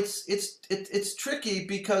 you know, it's tricky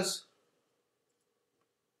because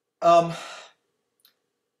I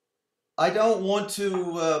don't want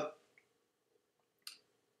to,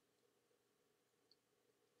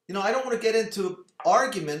 you know, I don't want to get into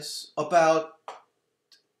arguments about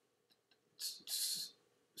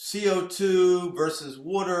CO2 versus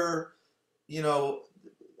water, you know,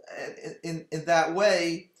 in that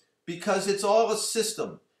way, because it's all a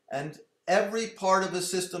system and every part of a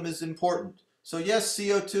system is important. So yes,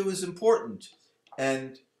 CO2 is important,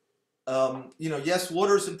 and you know, yes,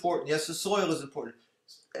 water is important, yes, the soil is important,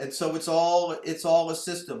 and so it's all a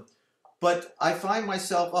system. But I find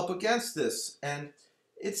myself up against this, and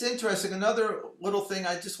it's interesting. Another little thing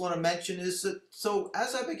I just want to mention is that, so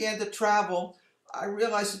as I began to travel, I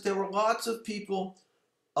realized that there were lots of people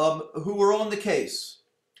who were on the case,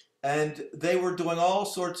 and they were doing all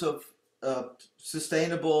sorts of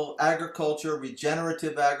sustainable agriculture,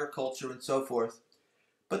 regenerative agriculture, and so forth.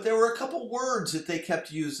 But there were a couple words that they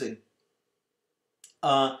kept using,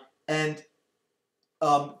 and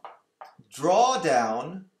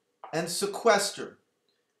drawdown and sequester.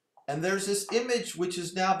 And there's this image which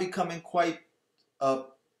is now becoming quite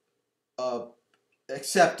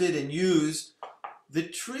accepted and used. The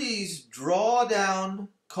trees draw down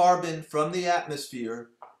carbon from the atmosphere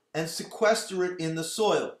and sequester it in the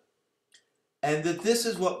soil. And that this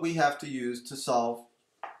is what we have to use to solve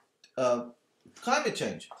climate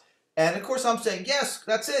change. And of course I'm saying, yes,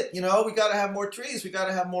 that's it. You know, we got to have more trees. We got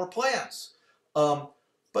to have more plants.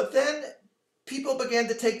 But then people began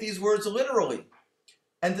to take these words literally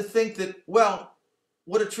and to think that, well,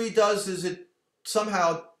 what a tree does is it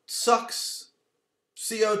somehow sucks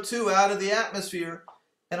CO2 out of the atmosphere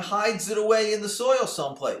and hides it away in the soil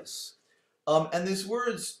someplace. And these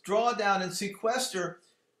words, drawdown and sequester,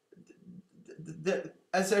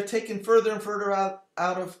 as they're taken further and further out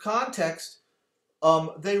of context,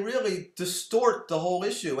 they really distort the whole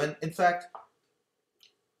issue. And in fact,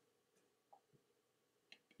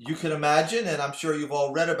 you can imagine, and I'm sure you've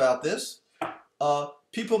all read about this,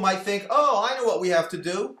 people might think, oh, I know what we have to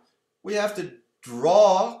do. We have to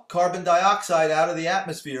draw carbon dioxide out of the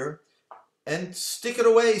atmosphere and stick it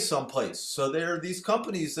away someplace. So there are these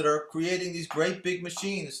companies that are creating these great big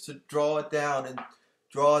machines to draw it down and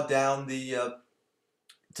draw down the,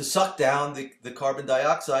 to suck down the carbon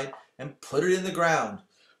dioxide and put it in the ground.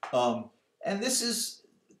 And this is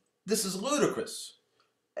ludicrous.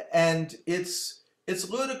 And it's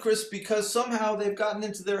ludicrous because somehow they've gotten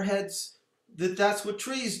into their heads that that's what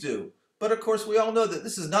trees do. But of course we all know that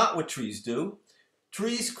this is not what trees do.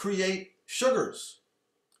 Trees create sugars,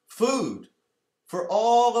 food for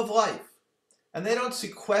all of life. And they don't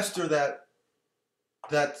sequester that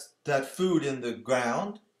food in the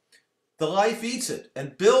ground. The life eats it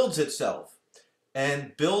and builds itself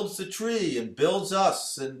and builds the tree and builds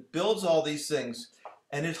us and builds all these things.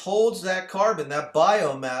 And it holds that carbon, that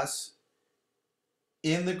biomass,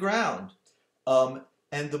 in the ground.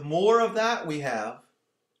 And the more of that we have,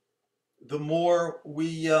 the more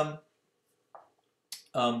we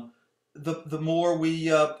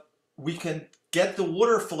we can get the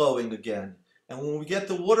water flowing again. And when we get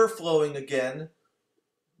the water flowing again,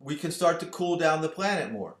 we can start to cool down the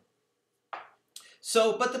planet more.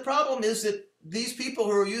 So, but the problem is that these people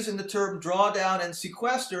who are using the term drawdown and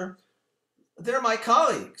sequester, they're my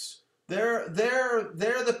colleagues. They're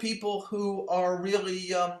the people who are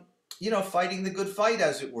really, you know, fighting the good fight,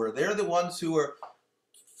 as it were. They're the ones who are,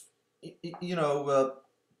 you know,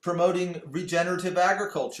 promoting regenerative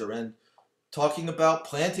agriculture and talking about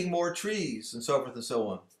planting more trees and so forth and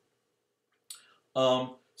so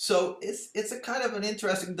on. So it's a kind of an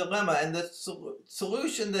interesting dilemma, and the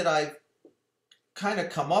solution that I've kind of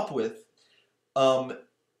come up with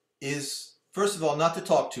is, first of all, not to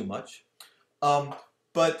talk too much,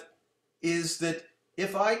 but is that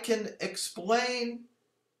if I can explain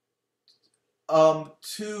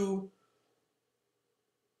to,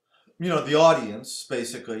 you know, the audience,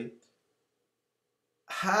 basically,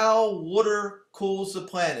 how water cools the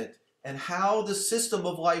planet and how the system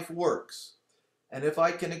of life works, and if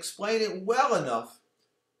I can explain it well enough,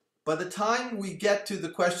 by the time we get to the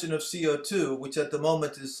question of CO2, which at the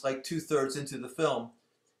moment is like 2/3 into the film,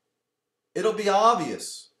 it'll be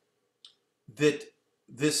obvious that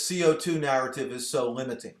this CO2 narrative is so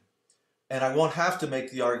limiting. And I won't have to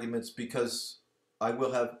make the arguments because I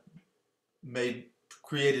will have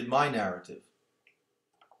created my narrative.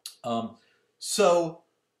 What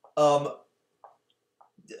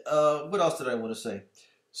else did I want to say?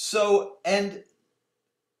 So, and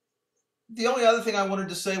the only other thing I wanted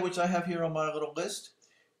to say, which I have here on my little list,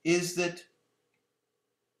 is that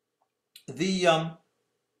the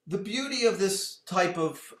beauty of this type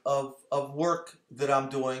of work that I'm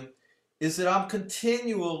doing is that I'm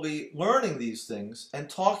continually learning these things and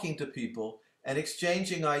talking to people and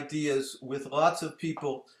exchanging ideas with lots of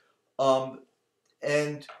people.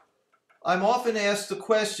 And I'm often asked the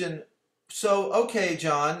question, so, okay,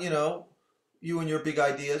 John, you and your big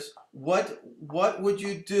ideas, what would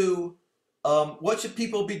you do? What should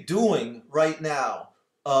people be doing right now?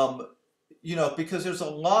 Because there's a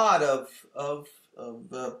lot of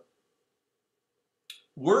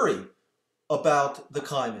worry about the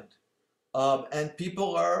climate, and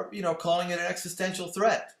people are, calling it an existential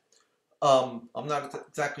threat. I'm not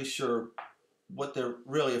exactly sure what they're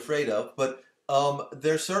really afraid of, but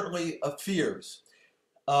there's certainly fears.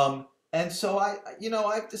 And so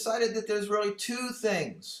I've decided that there's really two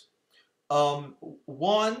things.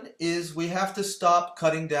 One is we have to stop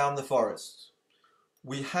cutting down the forests.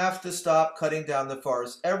 We have to stop cutting down the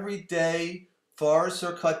forests. Every day, forests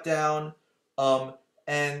are cut down,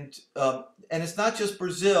 and it's not just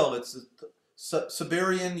Brazil. It's the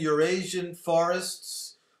Siberian, Eurasian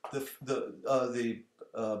forests, the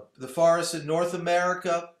forests in North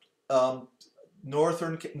America,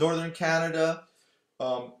 northern Canada,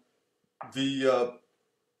 the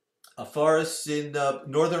forests in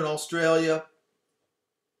northern Australia,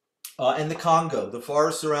 and the Congo, the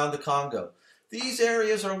forests around the Congo. These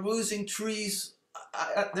areas are losing trees.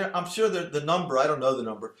 I'm sure the number, I don't know the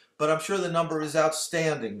number, but I'm sure the number is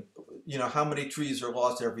outstanding, how many trees are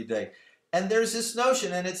lost every day. And there's this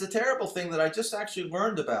notion, and it's a terrible thing that I just actually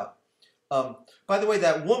learned about. By the way,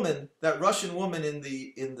 that Russian woman in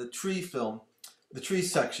the tree film, the tree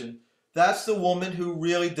section, that's the woman who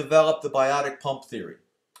really developed the biotic pump theory.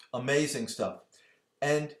 Amazing stuff.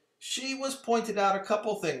 And she was pointed out a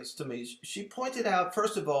couple things to me. She pointed out,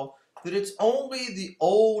 first of all, that it's only the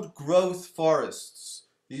old growth forests,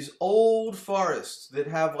 these old forests that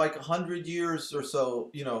have like 100 years or so,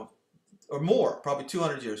 or more, probably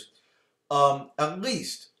 200 years, at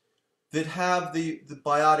least, that have the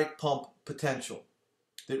biotic pump potential,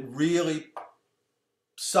 that really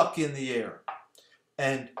suck in the air.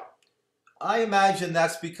 And I imagine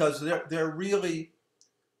that's because they're really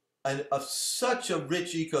such a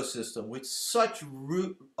rich ecosystem with such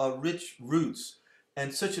rich roots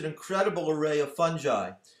and such an incredible array of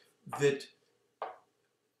fungi that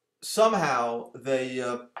somehow they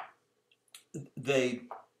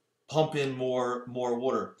pump in more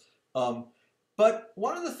water. But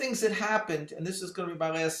one of the things that happened, and this is going to be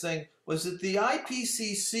my last thing, was that the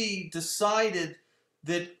IPCC decided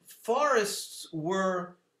that forests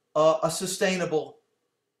were a sustainable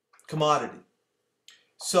commodity,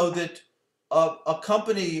 so that a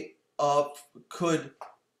company could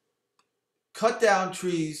cut down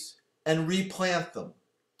trees and replant them.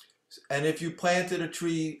 And if you planted a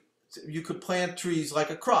tree, you could plant trees like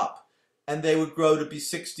a crop, and they would grow to be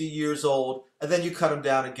 60 years old, and then you cut them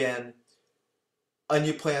down again, and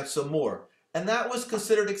you plant some more. And that was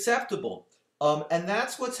considered acceptable. And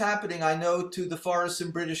that's what's happening, I know, to the forests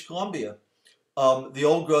in British Columbia, the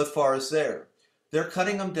old growth forests there. They're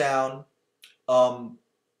cutting them down, according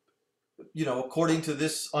to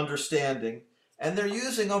this understanding, and they're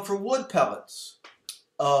using them for wood pellets.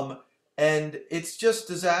 And it's just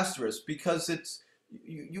disastrous because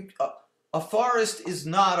a forest is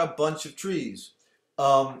not a bunch of trees,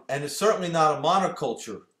 and it's certainly not a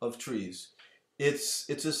monoculture of trees. It's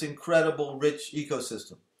this incredible rich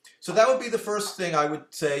ecosystem. So that would be the first thing I would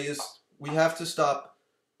say is we have to stop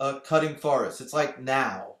cutting forests. It's like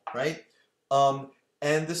now, right?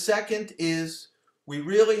 And the second is we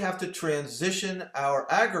really have to transition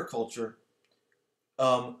our agriculture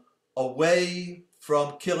away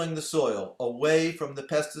from killing the soil, away from the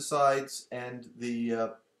pesticides and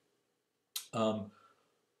the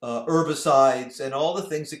herbicides and all the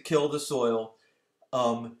things that kill the soil,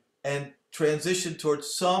 and transition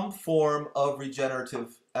towards some form of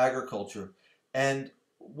regenerative agriculture. And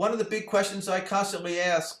one of the big questions I constantly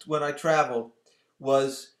asked when I traveled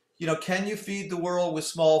was, can you feed the world with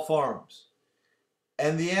small farms?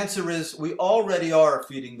 And the answer is we already are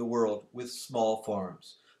feeding the world with small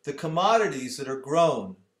farms. The commodities that are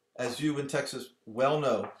grown, as you in Texas well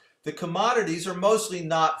know, the commodities are mostly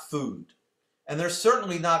not food. And they're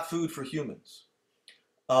certainly not food for humans.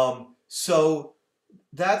 So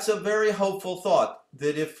that's a very hopeful thought,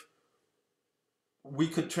 that if we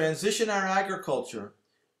could transition our agriculture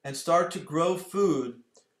and start to grow food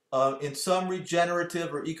in some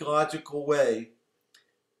regenerative or ecological way,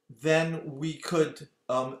 then we could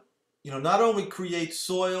not only create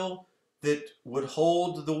soil that would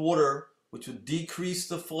hold the water which would decrease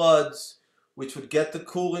the floods, which would get the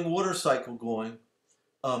cooling water cycle going.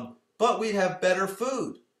 But we'd have better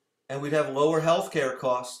food, and we'd have lower healthcare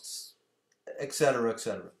costs, et cetera, et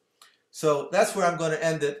cetera. So that's where I'm going to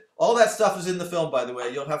end it. All that stuff is in the film, by the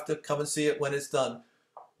way. You'll have to come and see it when it's done,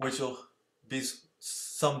 which will be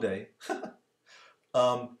someday.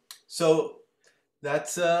 So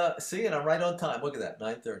that's, see, and I'm right on time. Look at that,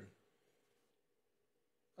 9:30.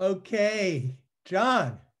 Okay,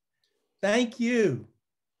 John, thank you.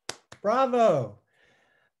 Bravo.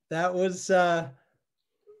 That was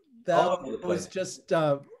just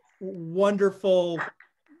wonderful,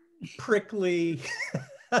 prickly,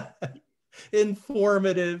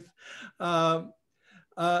 informative.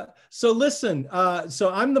 So listen,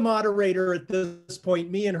 so I'm the moderator at this point.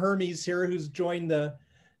 Me and Hermes here, who's joined us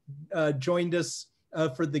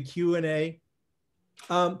for the Q&A.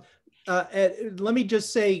 Let me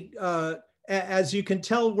just say, as you can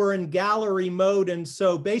tell, we're in gallery mode. And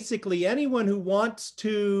so basically anyone who wants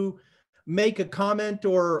to make a comment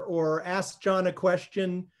or ask John a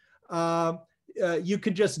question, you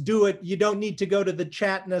can just do it. You don't need to go to the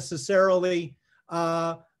chat necessarily.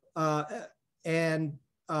 But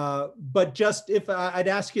just if I'd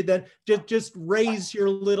ask you then, just raise your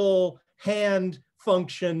little hand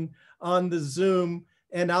function on the Zoom,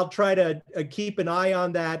 and I'll try to keep an eye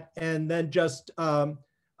on that, and then just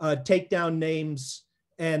take down names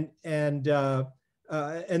and then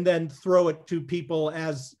throw it to people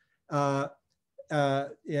as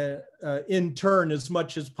in turn as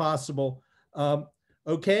much as possible.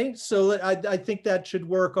 Okay, so I think that should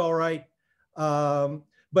work all right.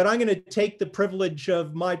 But I'm going to take the privilege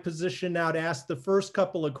of my position now to ask the first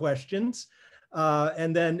couple of questions,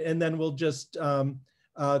 and then we'll just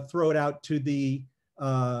throw it out to the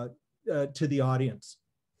audience.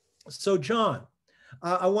 So John,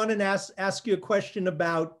 I want to ask you a question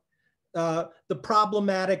about the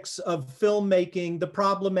problematics of filmmaking, the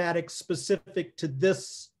problematics specific to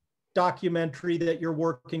this documentary that you're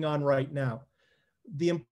working on right now.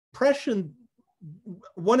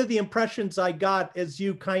 One of the impressions I got as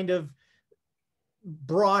you kind of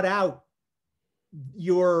brought out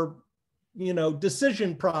your,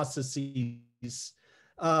 decision processes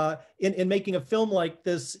in making a film like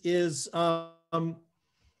this is, you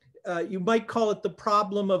might call it the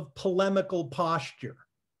problem of polemical posture.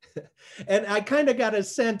 And I kind of got a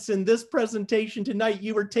sense in this presentation tonight,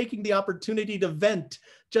 you were taking the opportunity to vent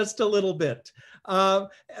just a little bit,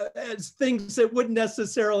 as things that wouldn't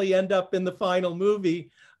necessarily end up in the final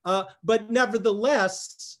movie. But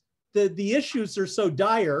nevertheless, the issues are so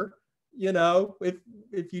dire,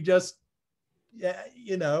 if you just,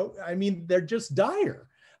 I mean, they're just dire.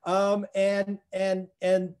 And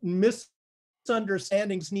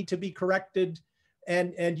misunderstandings need to be corrected.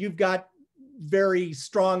 And you've got very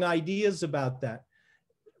strong ideas about that.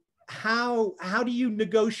 How do you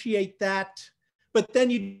negotiate that? But then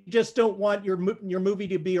you just don't want your movie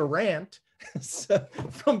to be a rant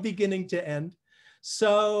from beginning to end.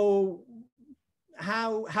 So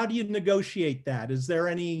how do you negotiate that? Is there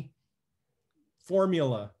any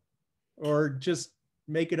formula, or just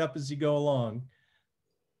make it up as you go along?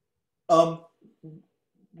 Well,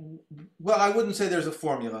 I wouldn't say there's a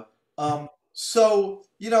formula. So,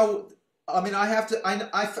 I mean,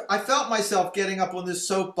 I felt myself getting up on this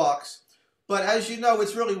soapbox, but as you know,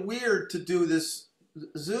 it's really weird to do this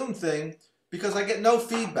Zoom thing because I get no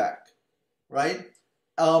feedback, right?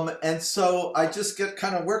 And so I just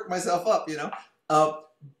kind of work myself up,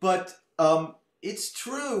 but it's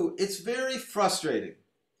true. It's very frustrating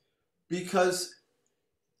because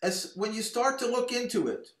when you start to look into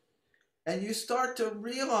it and you start to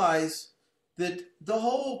realize that the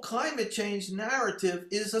whole climate change narrative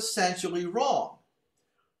is essentially wrong.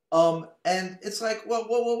 And it's like,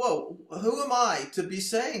 whoa, who am I to be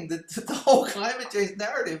saying that the whole climate change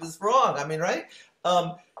narrative is wrong? I mean, right?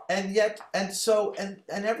 And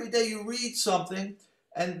every day you read something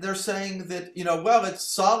and they're saying that, well, it's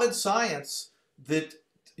solid science that,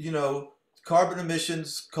 carbon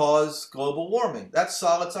emissions cause global warming. That's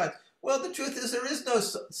solid science. Well, the truth is there is no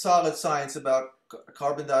solid science about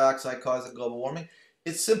carbon dioxide causing global warming.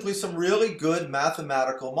 It's simply some really good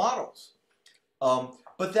mathematical models.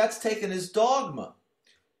 But that's taken as dogma.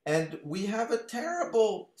 And we have a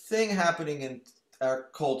terrible thing happening in our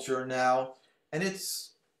culture now, and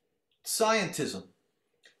it's scientism.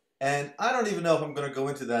 And I don't even know if I'm going to go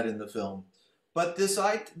into that in the film. But this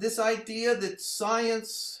idea that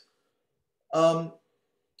science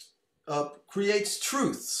creates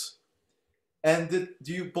truths, and that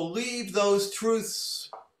do you believe those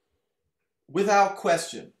truths without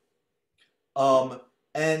question?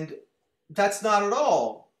 And that's not at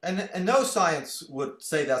all and no science would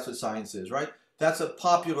say that's what science is, right? That's a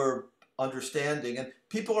popular understanding, and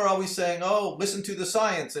people are always saying, "Oh, listen to the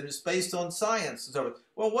science, and it's based on science." And so,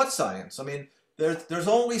 well, what science? I mean, there's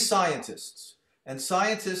only scientists, and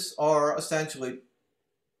scientists are essentially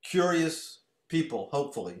curious people,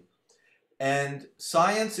 hopefully. And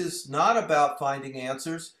science is not about finding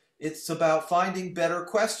answers; it's about finding better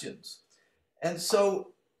questions. And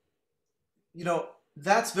so,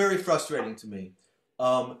 that's very frustrating to me.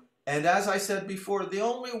 And as I said before, the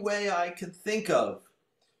only way I can think of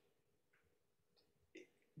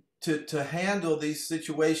to handle these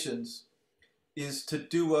situations is to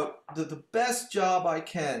do the best job I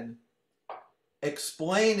can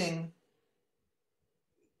explaining,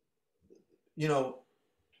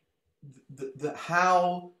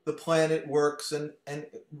 how the planet works, and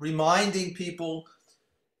reminding people,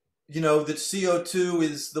 that CO2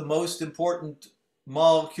 is the most important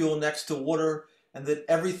molecule next to water, and that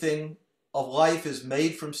everything of life is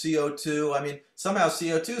made from CO2. I mean, somehow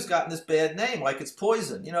CO2 has gotten this bad name, like it's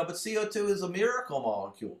poison, but CO2 is a miracle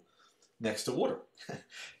molecule next to water.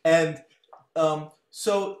 And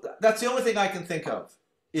so that's the only thing I can think of,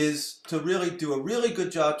 is to really do a really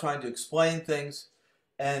good job trying to explain things.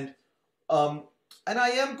 And I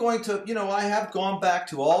am going to, I have gone back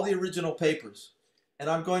to all the original papers, and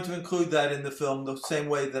I'm going to include that in the film the same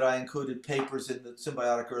way that I included papers in the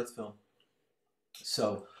Symbiotic Earth film.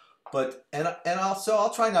 So,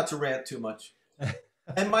 I'll try not to rant too much.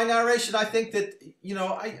 And my narration, I think that,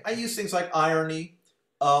 I use things like irony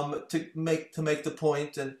to make the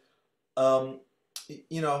point, and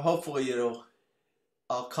hopefully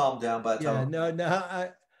I'll calm down by the time. Yeah,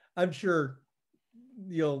 no, I'm sure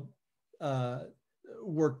you'll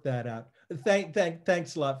work that out.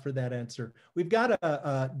 Thanks a lot for that answer. We've got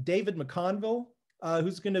David McConville,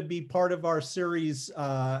 who's going to be part of our series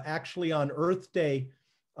actually on Earth Day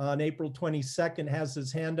on April 22nd, has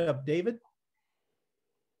his hand up. David?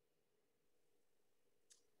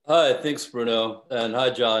 Hi, thanks, Bruno. And hi,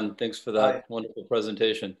 John. Thanks for that wonderful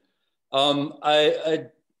presentation. I'm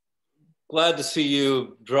glad to see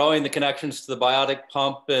you drawing the connections to the biotic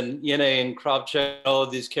pump and Yene and Kravchuk, all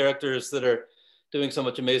of these characters that are doing so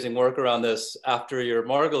much amazing work around this after your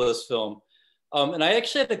Margulis film. And I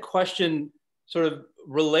actually had a question sort of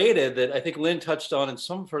related that I think Lynn touched on in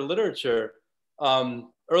some of her literature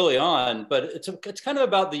early on, but it's kind of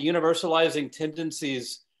about the universalizing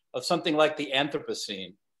tendencies of something like the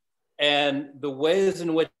Anthropocene and the ways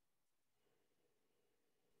in which,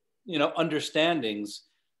 understandings.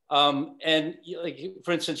 And like,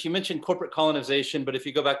 for instance, you mentioned corporate colonization, but if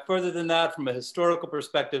you go back further than that, from a historical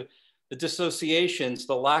perspective, the dissociations,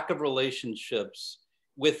 the lack of relationships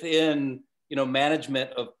within,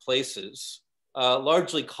 management of places,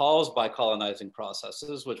 largely caused by colonizing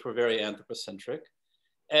processes, which were very anthropocentric.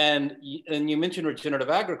 And you mentioned regenerative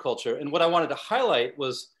agriculture. And what I wanted to highlight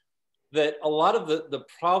was that a lot of the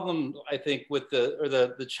problem, I think, with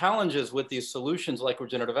the challenges with these solutions like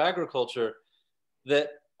regenerative agriculture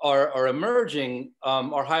that are emerging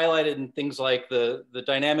are highlighted in things like the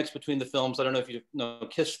dynamics between the films. I don't know if you know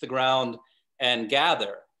Kiss the Ground and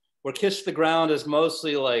Gather, where Kiss the Ground is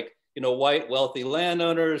mostly like, white wealthy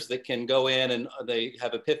landowners that can go in and they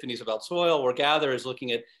have epiphanies about soil, where Gather is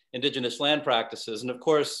looking at indigenous land practices. And of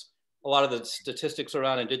course, a lot of the statistics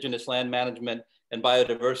around indigenous land management and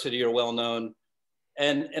biodiversity are well known.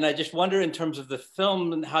 And I just wonder, in terms of the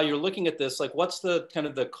film and how you're looking at this, like what's the kind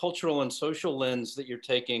of the cultural and social lens that you're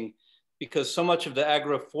taking? Because so much of the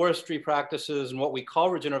agroforestry practices and what we call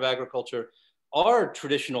regenerative agriculture are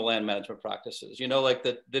traditional land management practices, like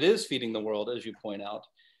that is feeding the world, as you point out.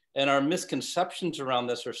 And our misconceptions around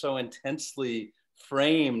this are so intensely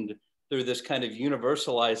framed through this kind of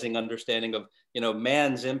universalizing understanding of,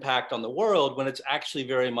 man's impact on the world, when it's actually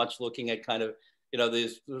very much looking at kind of,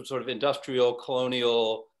 these sort of industrial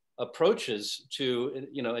colonial approaches to,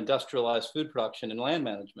 industrialized food production and land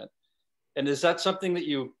management. And is that something that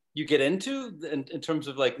you get into in terms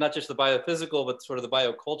of like, not just the biophysical, but sort of the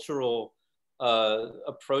biocultural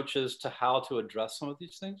approaches to how to address some of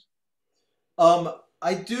these things?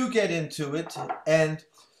 I do get into it, and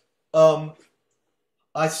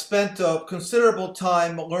I spent a considerable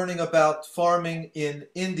time learning about farming in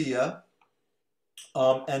India,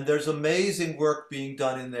 and there's amazing work being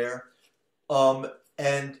done in there,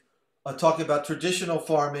 and talking about traditional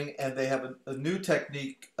farming, and they have a new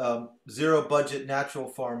technique, zero budget natural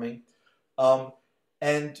farming,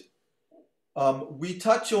 and we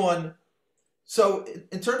touch on, so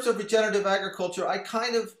in terms of regenerative agriculture, I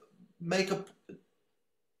kind of make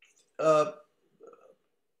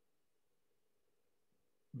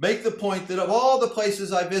make the point that of all the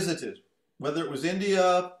places I visited, whether it was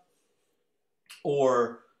India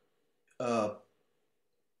or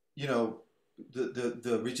you know,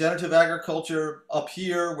 the regenerative agriculture up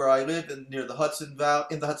here where I live near the Hudson Valley,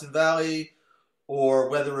 in the Hudson Valley, or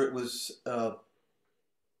whether it was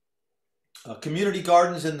community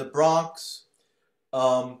gardens in the Bronx,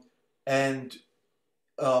 and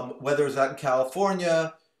whether it was out in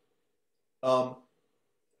California.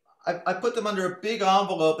 I put them under a big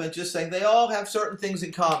envelope and just saying they all have certain things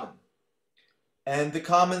in common. And the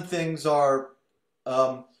common things are,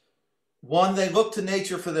 one, they look to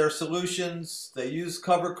nature for their solutions. They use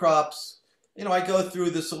cover crops. You know, I go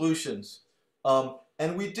through the solutions.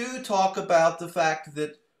 And we do talk about the fact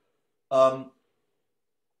that,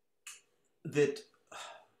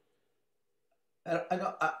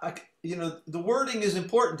 you know, the wording is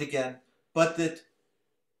important again, but that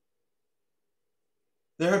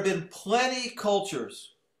there have been plenty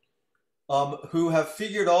cultures who have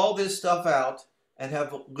figured all this stuff out and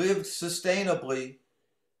have lived sustainably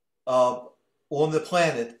on the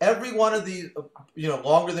planet. Every one of these, you know,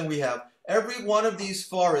 longer than we have, every one of these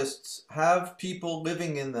forests have people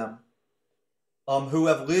living in them who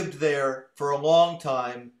have lived there for a long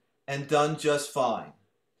time and done just fine.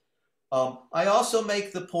 I also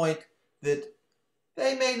make the point that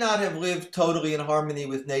they may not have lived totally in harmony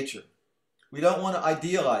with nature. We don't want to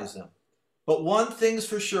idealize them. But one thing's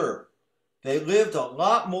for sure, they lived a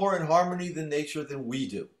lot more in harmony than nature than we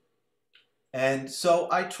do. And so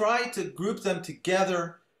I try to group them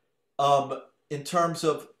together in terms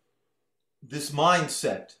of this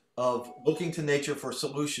mindset of looking to nature for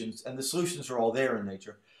solutions, and the solutions are all there in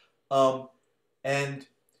nature. And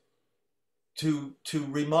to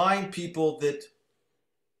remind people that,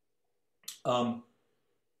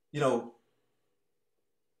 you know,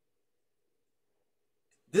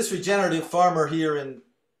 this regenerative farmer here in,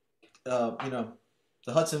 you know,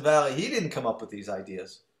 the Hudson Valley, he didn't come up with these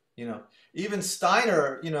ideas. You know, even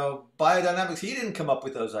Steiner, you know, biodynamics, he didn't come up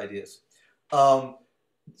with those ideas.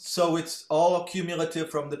 So it's all cumulative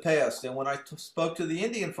from the past. And when I spoke to the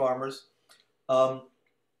Indian farmers,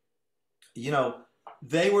 you know,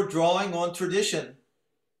 they were drawing on tradition,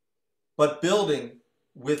 but building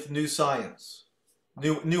with new science,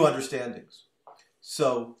 new understandings.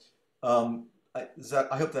 So I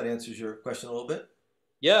hope that answers your question a little bit.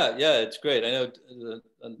 Yeah, it's great. I know,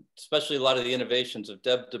 especially a lot of the innovations of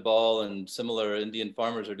Deb DeBall and similar Indian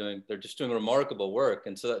farmers are doing. They're just doing remarkable work,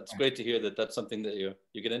 and so it's great to hear that that's something that you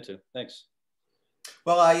get into. Thanks.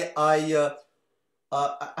 Well, I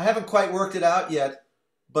haven't quite worked it out yet,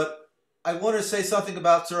 but I want to say something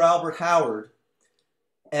about Sir Albert Howard,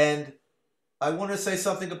 and I want to say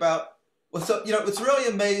something about. Well, so you know, it's really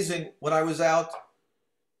amazing when I was out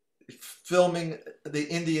filming the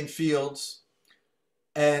Indian fields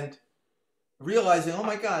and realizing, oh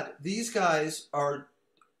my God, these guys are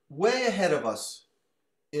way ahead of us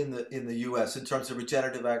in the U.S. in terms of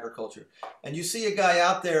regenerative agriculture. And you see a guy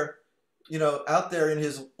out there, you know, out there in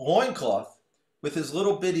his loincloth with his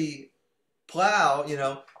little bitty plow, you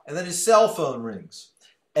know, and then his cell phone rings.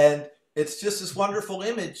 And it's just this wonderful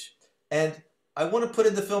image. And I want to put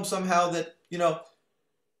in the film somehow that, you know,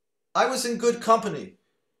 I was in good company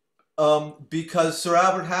because Sir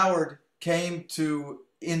Albert Howard came to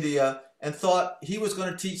India and thought he was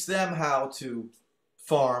going to teach them how to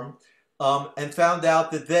farm, and found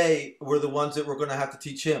out that they were the ones that were going to have to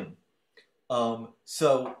teach him.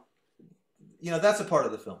 So, you know, that's a part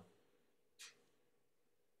of the film.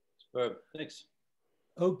 Thanks.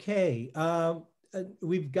 Okay.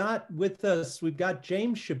 We've got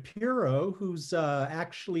James Shapiro, who's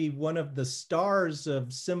actually one of the stars of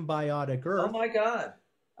Symbiotic Earth. Oh my God.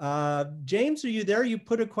 James, are you there? You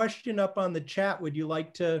put a question up on the chat. Would you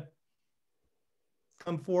like to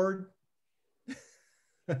come forward?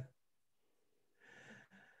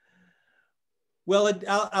 Well,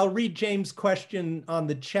 I'll read James' question on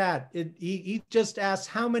the chat. He just asked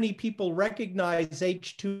how many people recognize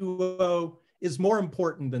H2O is more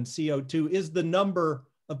important than CO2. Is the number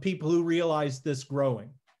of people who realize this growing?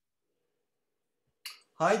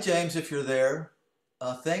 Hi, James, if you're there.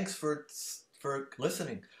 Thanks for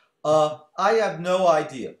listening. I have no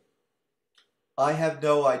idea. I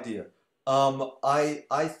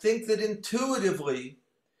think that intuitively,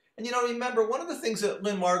 and you know, remember, one of the things that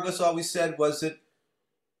Lynn Margulis always said was that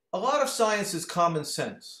a lot of science is common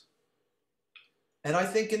sense. And I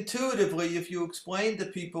think intuitively, if you explain to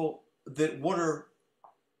people that water,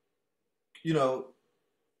 you know,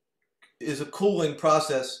 is a cooling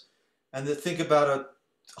process, and that think about a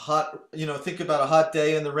hot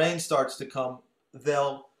day and the rain starts to come,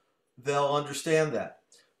 they'll understand that.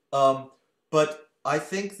 But I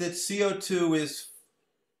think that CO2 is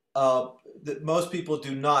that most people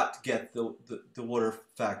do not get the water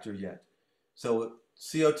factor yet. So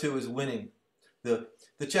CO2 is winning. The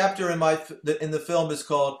chapter in the film is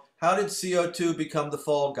called "How Did CO2 Become the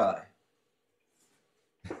Fall Guy?"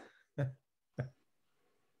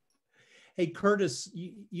 Hey, Curtis,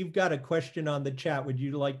 you've got a question on the chat. Would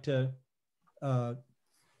you like to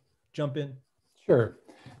jump in? Sure.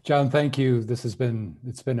 John, thank you. It's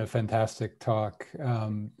been a fantastic talk.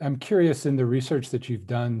 I'm curious, in the research that you've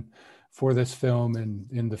done for this film and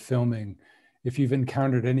in the filming, if you've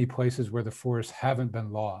encountered any places where the forests haven't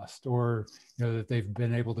been lost, or that they've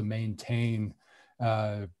been able to maintain,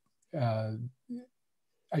 I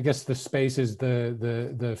guess the spaces,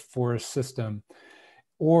 the forest system,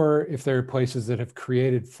 or if there are places that have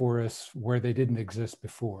created forests where they didn't exist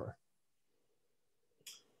before.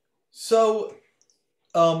 So,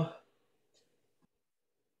 there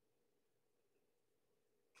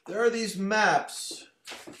are these maps.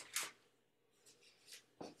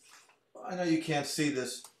 I know you can't see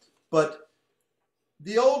this, but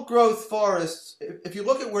the old growth forests, if you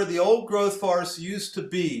look at where the old growth forests used to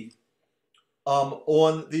be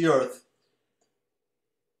on the earth,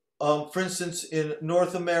 for instance, in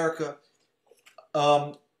North America,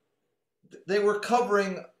 they were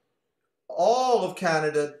covering all of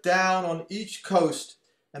Canada down on each coast,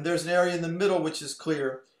 and there's an area in the middle which is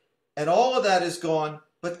clear, and all of that is gone,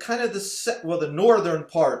 but kind of the northern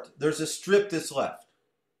part, there's a strip that's left.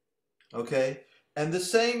 Okay, and the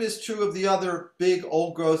same is true of the other big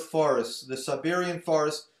old growth forests. The Siberian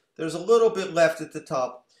forest, there's a little bit left at the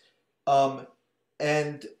top.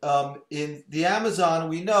 In the Amazon,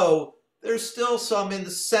 we know there's still some in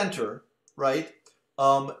the center, right?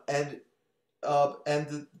 And in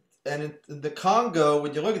the Congo,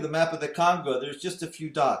 when you look at the map of the Congo, there's just a few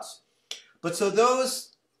dots. But so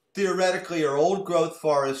those theoretically are old growth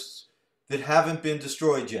forests that haven't been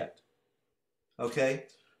destroyed yet. Okay?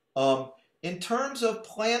 In terms of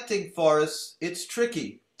planting forests, it's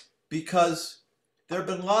tricky because there have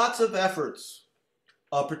been lots of efforts,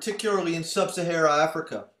 particularly in sub-Saharan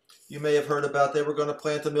Africa. You may have heard about they were going to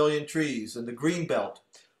plant 1 million trees in the green belt.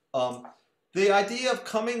 The idea of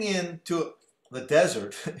coming into the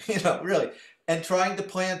desert, really, and trying to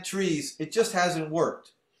plant trees, it just hasn't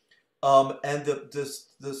worked. And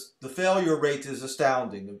the failure rate is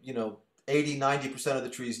astounding. 80–90% of the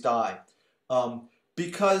trees die.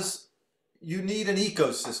 Because you need an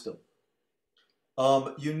ecosystem.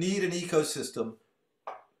 You need an ecosystem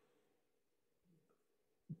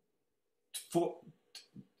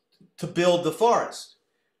to build the forest.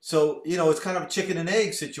 So, it's kind of a chicken and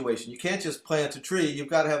egg situation. You can't just plant a tree. You've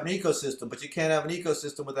got to have an ecosystem, but you can't have an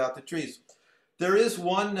ecosystem without the trees. There is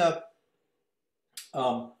one,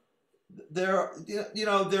 there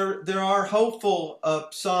are hopeful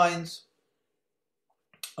signs.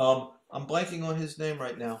 I'm blanking on his name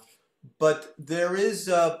right now, but there is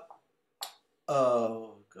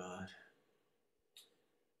oh God.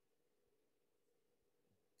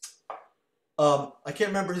 I can't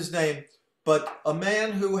remember his name, but a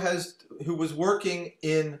man who was working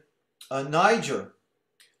in Niger,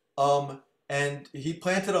 and he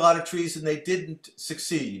planted a lot of trees and they didn't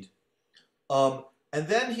succeed. And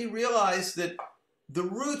then he realized that the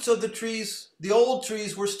roots of the trees, the old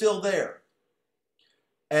trees, were still there.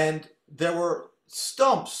 And there were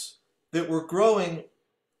stumps that were growing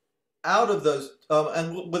out of those,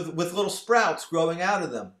 and with little sprouts growing out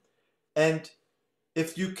of them. And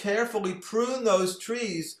if you carefully prune those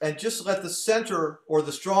trees and just let the center or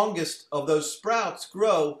the strongest of those sprouts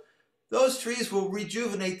grow, those trees will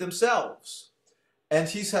rejuvenate themselves. And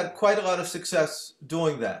he's had quite a lot of success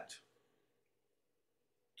doing that.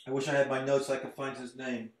 I wish I had my notes so I could find his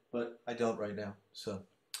name, but I don't right now. So,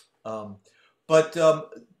 but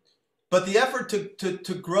the effort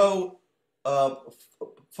to grow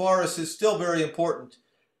forests is still very important,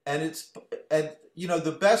 and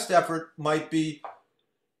the best effort might be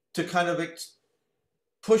to kind of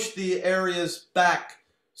push the areas back.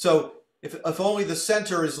 So if only the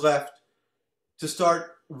center is left, to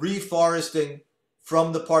start reforesting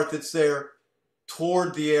from the part that's there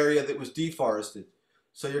toward the area that was deforested.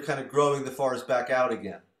 So you're kind of growing the forest back out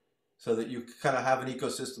again so that you kind of have an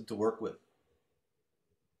ecosystem to work with.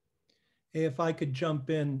 If I could jump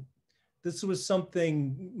in, this was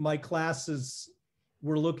something my classes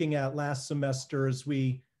were looking at last semester as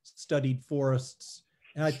we studied forests.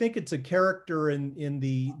 And I think it's a character in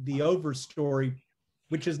the Overstory,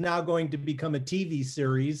 which is now going to become a TV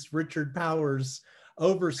series, Richard Powers'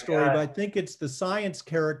 Overstory. But I think it's the science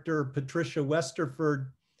character, Patricia Westerford,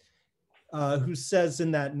 who says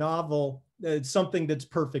in that novel, it's something that's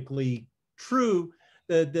perfectly true,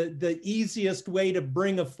 the easiest way to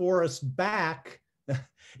bring a forest back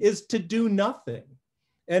is to do nothing.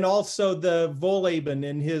 And also the Wolleben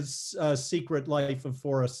in his Secret Life of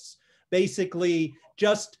Forests, basically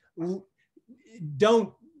just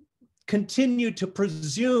don't continue to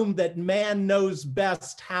presume that man knows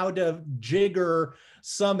best how to jigger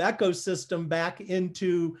some ecosystem back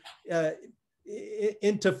into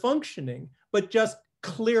functioning, but just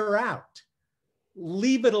clear out,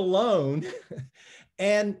 leave it alone,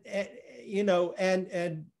 and you know,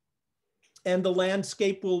 and the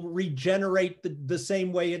landscape will regenerate the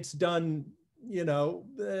same way it's done, you know,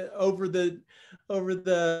 over the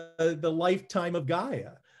lifetime of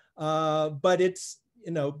Gaia. But it's,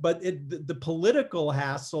 you know, but the political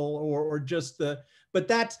hassle or just but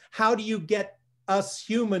that's how do you get us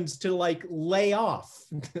humans to like lay off,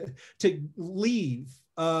 to leave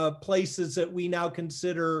places that we now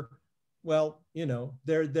consider, well, you know,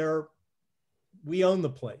 we own the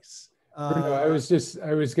place. Bruno, I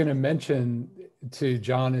was going to mention to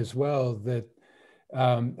John as well that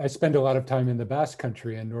I spend a lot of time in the Basque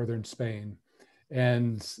Country in northern Spain,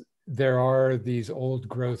 and there are these old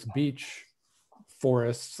growth beech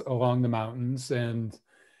forests along the mountains,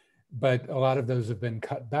 but a lot of those have been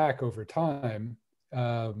cut back over time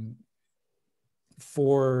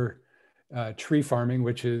for tree farming,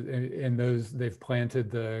 which is in those they've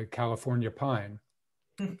planted the California pine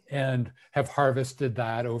and have harvested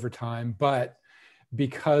that over time. But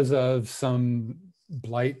because of some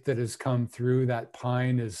blight that has come through, that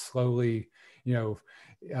pine is slowly, you know,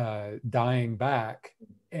 dying back,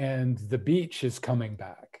 and the beech is coming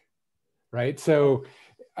back, right? So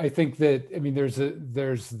I think that, I mean, there's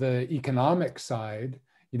the economic side,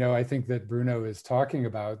 you know, I think that Bruno is talking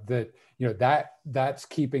about that, you know, that's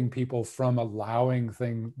keeping people from allowing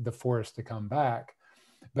the forest to come back.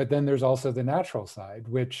 But then there's also the natural side,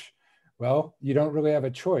 which, well, you don't really have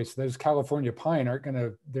a choice. Those California pine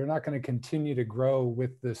they're not going to continue to grow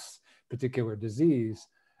with this particular disease,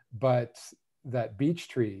 but that beech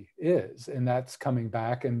tree is, and that's coming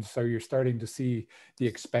back. And so you're starting to see the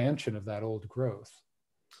expansion of that old growth.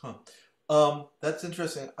 Huh. That's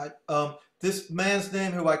interesting. This man's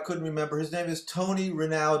name, who I couldn't remember, his name is Tony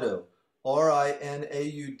Rinaudo,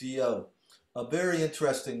 Rinaudo. A very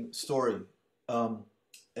interesting story.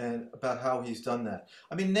 And about how he's done that.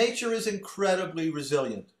 I mean, nature is incredibly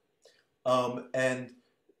resilient. And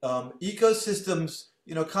ecosystems,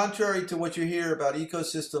 you know, contrary to what you hear about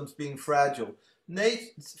ecosystems being fragile,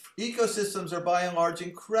 ecosystems are by and large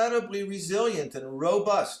incredibly resilient and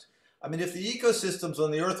robust. I mean, if the ecosystems on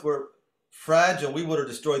the earth were fragile, we would have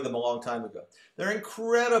destroyed them a long time ago. They're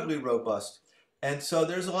incredibly robust. And so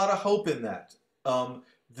there's a lot of hope in that,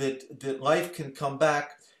 that life can come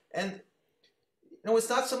back. And you know, it's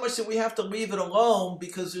not so much that we have to leave it alone,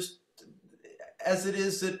 because as it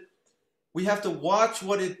is that we have to watch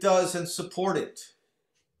what it does and support it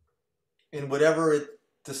in whatever it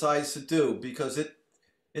decides to do, because it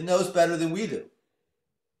knows better than we do.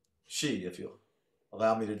 She, if you'll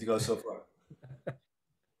allow me to go so far.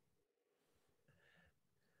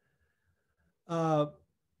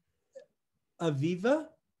 Aviva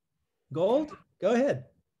Gold, go ahead.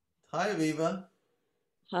 Hi, Aviva.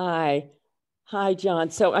 Hi, John.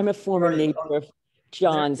 So I'm a former neighbor of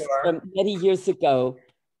John's. Many years ago,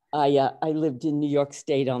 I lived in New York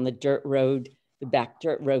State on the dirt road, the back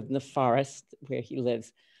dirt road in the forest where he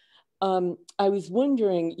lives. I was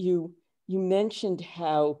wondering, you mentioned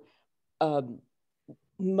how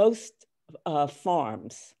most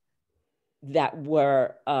farms that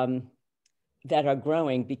are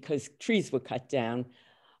growing because trees were cut down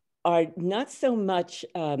are not so much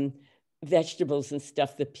vegetables and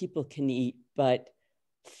stuff that people can eat, but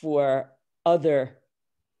for other,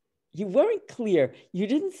 you weren't clear. You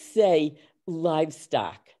didn't say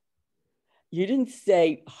livestock. You didn't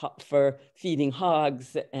say for feeding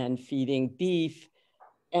hogs and feeding beef.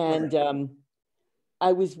 And I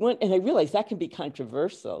realized that can be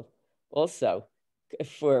controversial also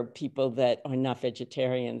for people that are not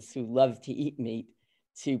vegetarians who love to eat meat,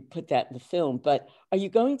 to put that in the film. But are you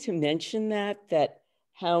going to mention that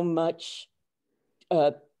how much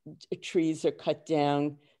trees are cut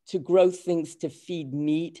down to grow things to feed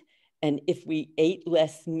meat? And if we ate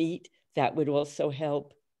less meat, that would also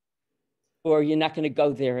help? Or you're not going to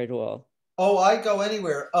go there at all? Oh, I go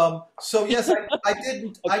anywhere. So yes, I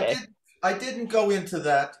didn't. Okay. I didn't go into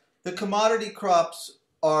that. The commodity crops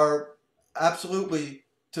are absolutely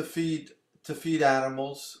to feed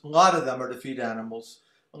animals. A lot of them are to feed animals.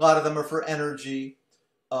 A lot of them are for energy,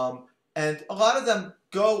 and a lot of them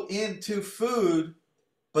go into food,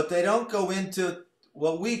 but they don't go into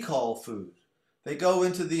what we call food. They go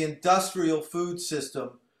into the industrial food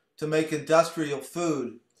system to make industrial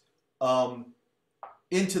food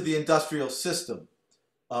into the industrial system.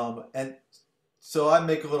 And so I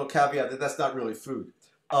make a little caveat that that's not really food.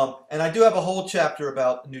 And I do have a whole chapter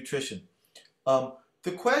about nutrition.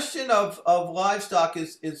 The question of livestock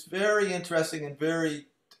is very interesting and very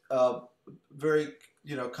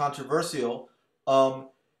controversial.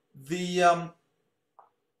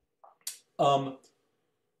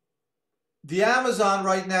 The Amazon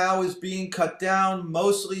right now is being cut down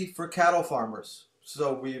mostly for cattle farmers,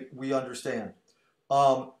 so we understand.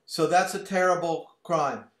 So that's a terrible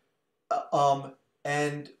crime.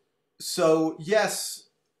 And so yes,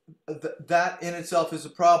 that in itself is a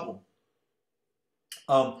problem.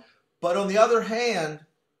 But on the other hand,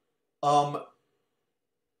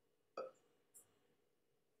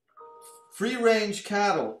 free-range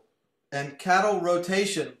cattle and cattle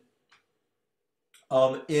rotation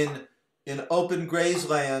in open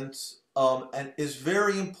grazelands and is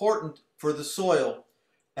very important for the soil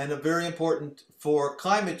and very important for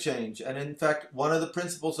climate change. And in fact, one of the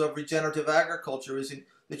principles of regenerative agriculture is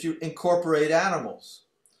that you incorporate animals.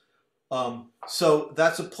 So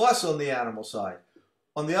that's a plus on the animal side.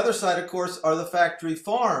 On the other side, of course, are the factory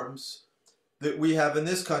farms that we have in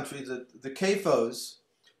this country, the CAFOs,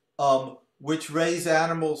 which raise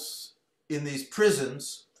animals in these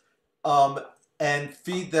prisons and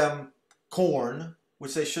feed them corn,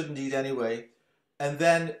 which they shouldn't eat anyway. And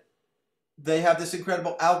then they have this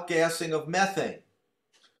incredible outgassing of methane.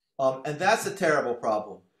 And that's a terrible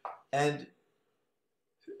problem. And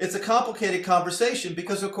it's a complicated conversation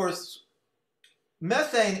because, of course,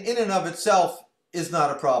 methane in and of itself is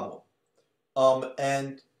not a problem.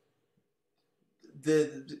 And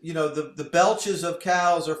the belches of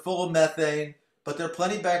cows are full of methane, but there are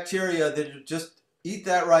plenty of bacteria that just eat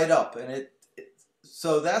that right up. And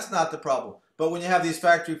so that's not the problem. But when you have these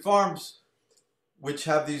factory farms, which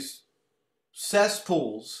have these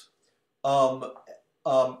cesspools,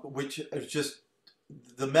 which is just,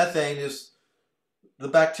 the methane is, the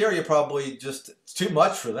bacteria probably just, it's too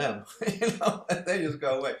much for them, and they just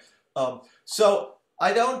go away. So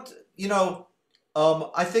I don't,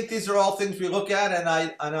 I think these are all things we look at, and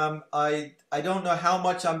I don't know how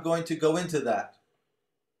much I'm going to go into that.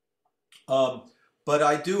 But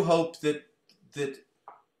I do hope that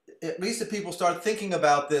at least if people start thinking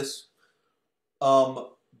about this,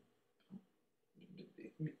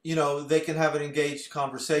 they can have an engaged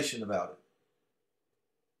conversation about it.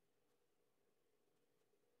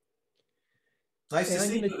 Nice to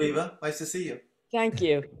see you, Viva. Nice to see you. Thank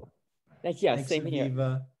you. Yeah, Thanks, same here.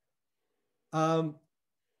 Viva.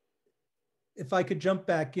 If I could jump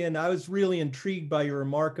back in, I was really intrigued by your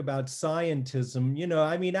remark about scientism.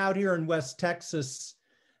 I mean, out here in West Texas,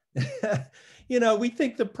 we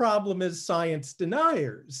think the problem is science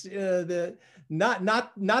deniers. Not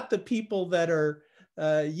the people that are.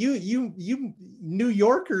 You New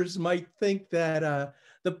Yorkers might think that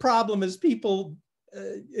the problem is people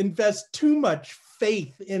invest too much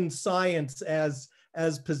faith in science as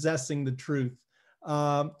possessing the truth.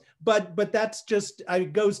 But that's just,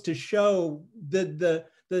 it goes to show the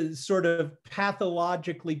sort of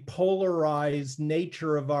pathologically polarized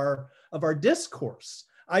nature of our discourse.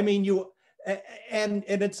 I mean, and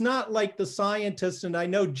it's not like the scientists, and I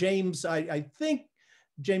know James, I think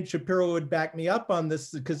James Shapiro would back me up on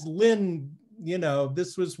this, because Lynn,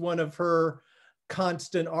 this was one of her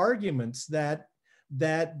constant arguments that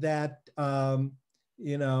the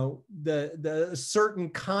certain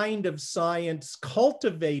kind of science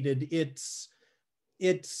cultivated its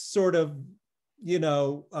sort of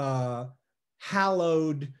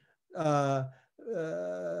hallowed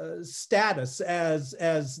status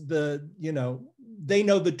as they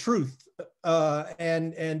know the truth,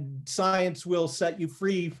 and science will set you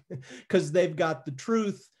free because they've got the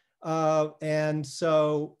truth, and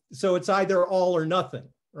so it's either all or nothing,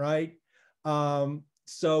 right?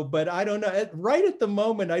 But I don't know, right at the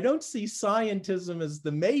moment, I don't see scientism as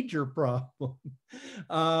the major problem.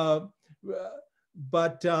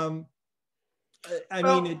 What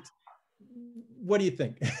do you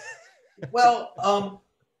think? Well,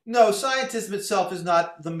 no, scientism itself is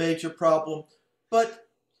not the major problem. But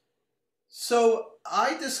so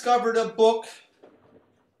I discovered a book,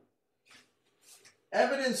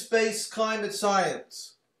 Evidence-Based Climate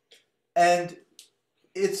Science, and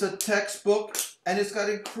it's a textbook, and it's got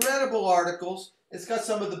incredible articles. It's got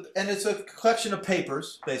and it's a collection of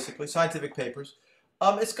papers, basically, scientific papers.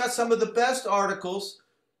 It's got some of the best articles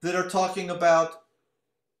that are talking about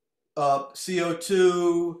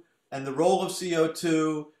CO2 and the role of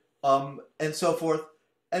CO2 and so forth.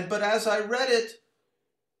 But as I read it,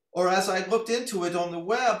 or as I looked into it on the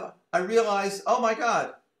web, I realized, oh my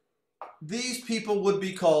God, these people would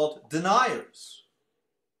be called deniers,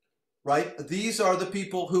 right? These are the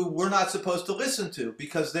people who we're not supposed to listen to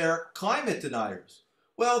because they're climate deniers.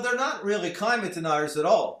 Well, they're not really climate deniers at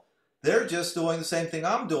all. They're just doing the same thing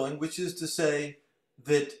I'm doing, which is to say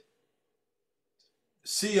that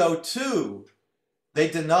CO2, they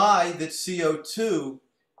deny that CO2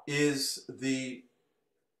 is the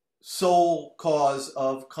sole cause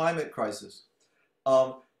of climate crisis.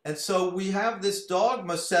 And so we have this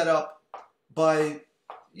dogma set up by,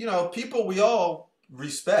 people we all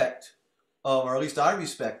respect, or at least I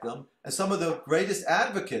respect them, and some of the greatest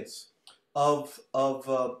advocates of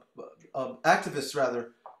activists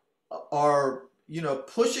rather, are,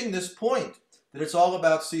 pushing this point that it's all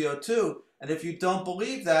about CO2. And if you don't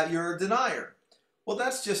believe that, you're a denier. Well,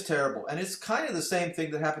 that's just terrible. And it's kind of the same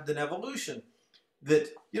thing that happened in evolution. That,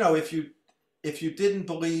 if you didn't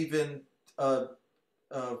believe in, kind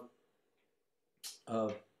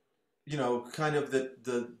of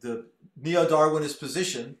the neo-Darwinist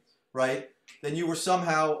position, right, then you were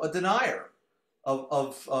somehow a denier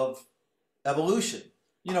of evolution,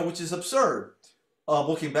 which is absurd,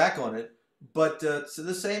 looking back on it. But so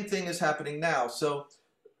the same thing is happening now. So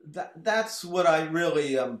that's what I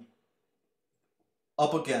really am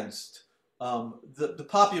up against. The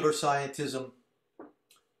popular scientism,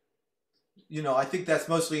 I think that's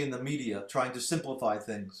mostly in the media, trying to simplify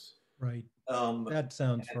things. Right. That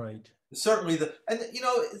sounds right. Certainly, the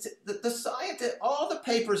scientific, all the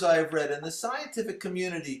papers I have read in the scientific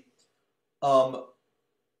community,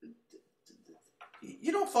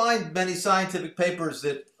 you don't find many scientific papers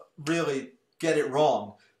that really get it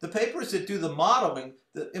wrong. The papers that do the modeling,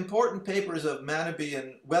 the important papers of Manabe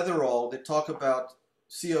and Weatherall that talk about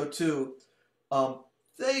CO2,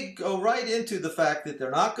 they go right into the fact that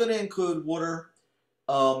they're not going to include water,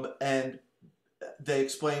 and they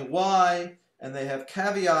explain why, and they have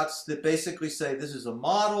caveats that basically say this is a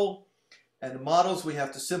model, and the models we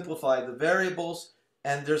have to simplify the variables,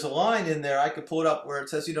 and there's a line in there, I could pull it up, where it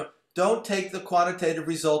says, don't take the quantitative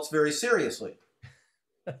results very seriously.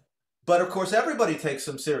 But of course, everybody takes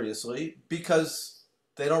them seriously because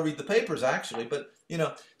they don't read the papers, actually. But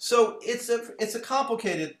so it's a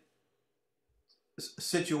complicated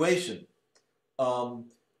situation, and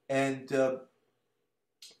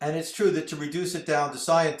it's true that to reduce it down to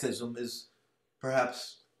scientism is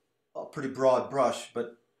perhaps a pretty broad brush,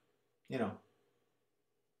 but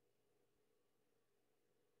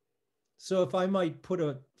So if I might put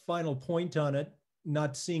a final point on it,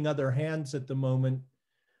 not seeing other hands at the moment,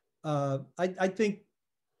 I think,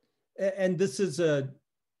 and this is a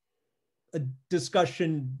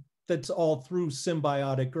discussion that's all through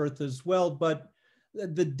Symbiotic Earth as well, but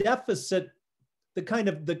the deficit,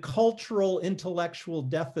 the cultural intellectual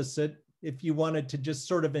deficit, if you wanted to just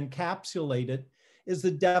sort of encapsulate it, is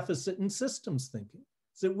the deficit in systems thinking.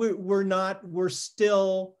 So we're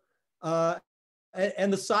still, and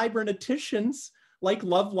the cyberneticians like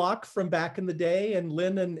Lovelock from back in the day, and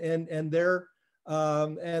Lynn and their,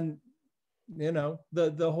 and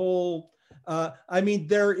the whole,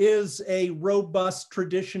 there is a robust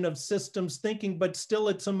tradition of systems thinking, but still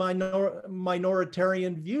it's a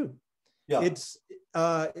minoritarian view. Yeah. It's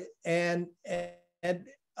and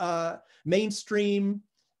mainstream.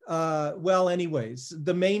 Well, anyways,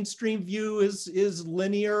 the mainstream view is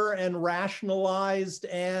linear and rationalized,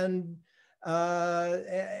 and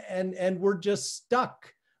we're just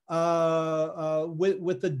stuck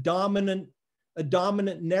with a dominant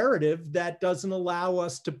narrative that doesn't allow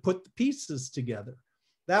us to put the pieces together.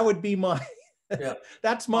 That would be my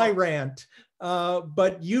that's my rant.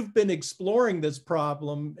 But you've been exploring this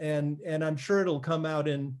problem, and I'm sure it'll come out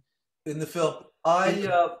in the film.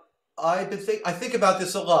 I think about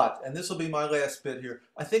this a lot, and this will be my last bit here.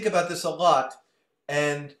 I think about this a lot,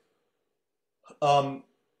 and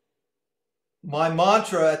my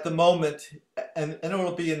mantra at the moment, and it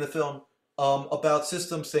will be in the film, about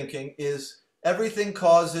systems thinking is everything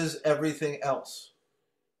causes everything else.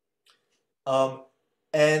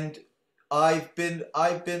 And I've been,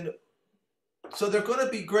 so there are going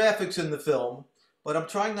to be graphics in the film, but I'm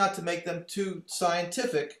trying not to make them too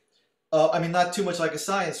scientific. Not too much like a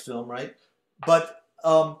science film, right? But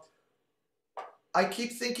I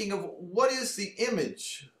keep thinking of what is the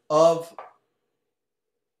image of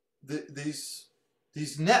these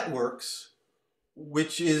networks,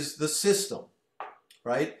 which is the system,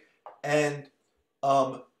 right? And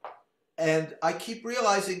I keep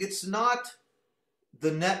realizing it's not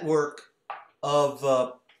the network of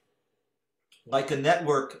like a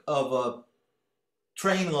network of a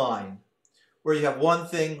train line where you have one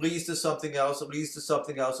thing leads to something else, it leads to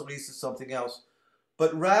something else, it leads to something else.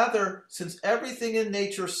 But rather, since everything in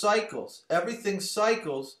nature cycles, everything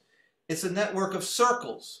cycles, it's a network of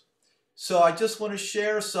circles. So I just want to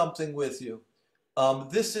share something with you.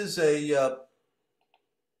 This is a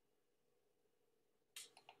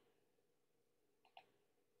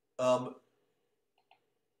can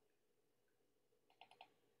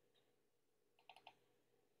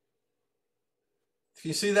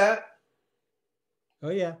you see that? Oh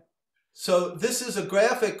yeah. So this is a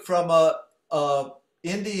graphic from a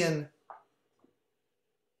Indian.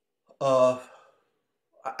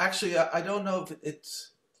 Actually, I don't know if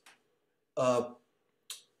it's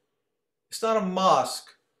not a mosque,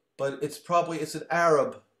 but it's an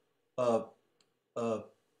Arab. Uh,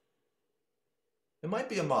 it might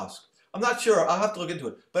be a mosque. I'm not sure. I'll have to look into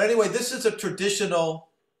it. But anyway, this is a traditional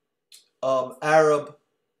Arab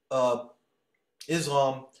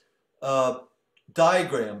Islam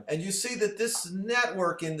diagram, and you see that this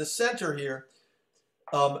network in the center here,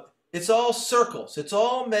 it's all circles. It's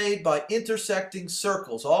all made by intersecting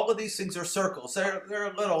circles. All of these things are circles.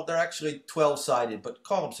 They're little. They're actually 12-sided, but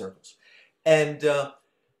call them circles. And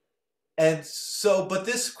so, but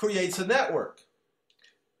this creates a network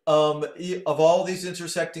of all these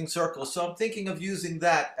intersecting circles. So I'm thinking of using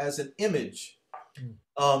that as an image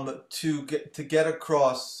to get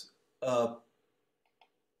across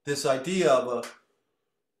this idea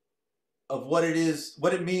of what it is,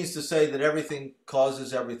 what it means to say that everything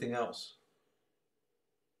causes everything else.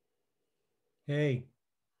 Hey,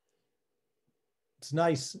 it's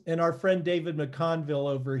nice. And our friend David McConville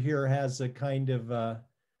over here has a kind of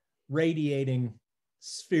radiating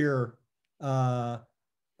sphere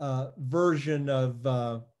version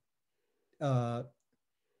of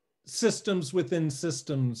systems within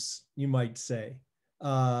systems, you might say,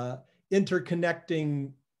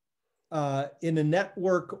 interconnecting in a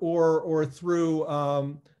network or through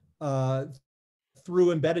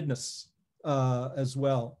through embeddedness as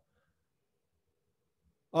well.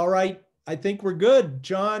 All right, I think we're good,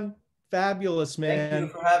 John. Fabulous, man. Thank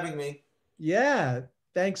you for having me. Yeah,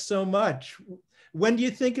 thanks so much. When do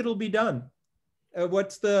you think it'll be done?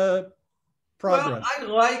 What's the progress?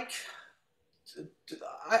 Well,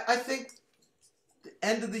 I think the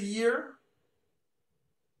end of the year.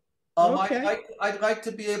 Okay. I'd like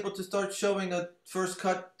to be able to start showing a first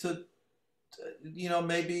cut to,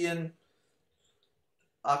 maybe in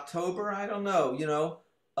October. I don't know.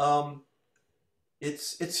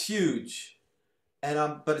 It's huge,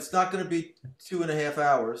 and but it's not going to be 2.5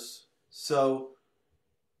 hours. So,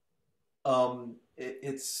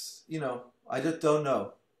 it's I just don't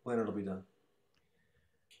know when it'll be done,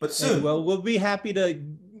 but soon. Well, we'll be happy to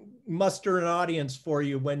muster an audience for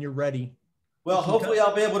you when you're ready. Well, hopefully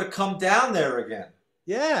I'll be able to come down there again.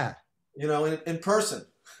 Yeah. In person.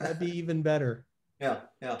 That'd be even better. Yeah.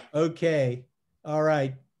 Okay. All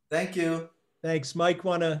right. Thank you. Thanks. Mike,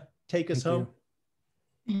 want to take us home?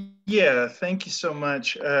 Yeah, thank you so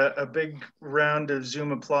much. A big round of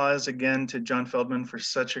Zoom applause again to John Feldman for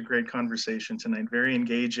such a great conversation tonight. Very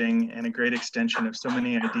engaging and a great extension of so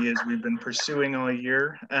many ideas we've been pursuing all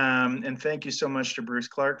year. And thank you so much to Bruce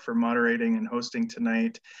Clark for moderating and hosting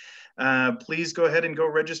tonight. Please go ahead and go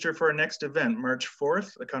register for our next event, March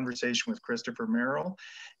 4th, a conversation with Christopher Merrill,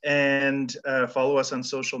 and follow us on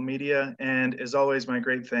social media. And as always, my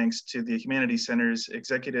great thanks to the Humanities Center's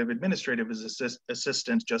Executive Administrative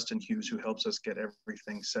Assistant, Justin Hughes, who helps us get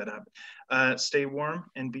everything set up. Stay warm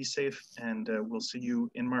and be safe, and we'll see you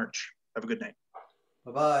in March. Have a good night.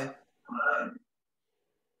 Bye-bye.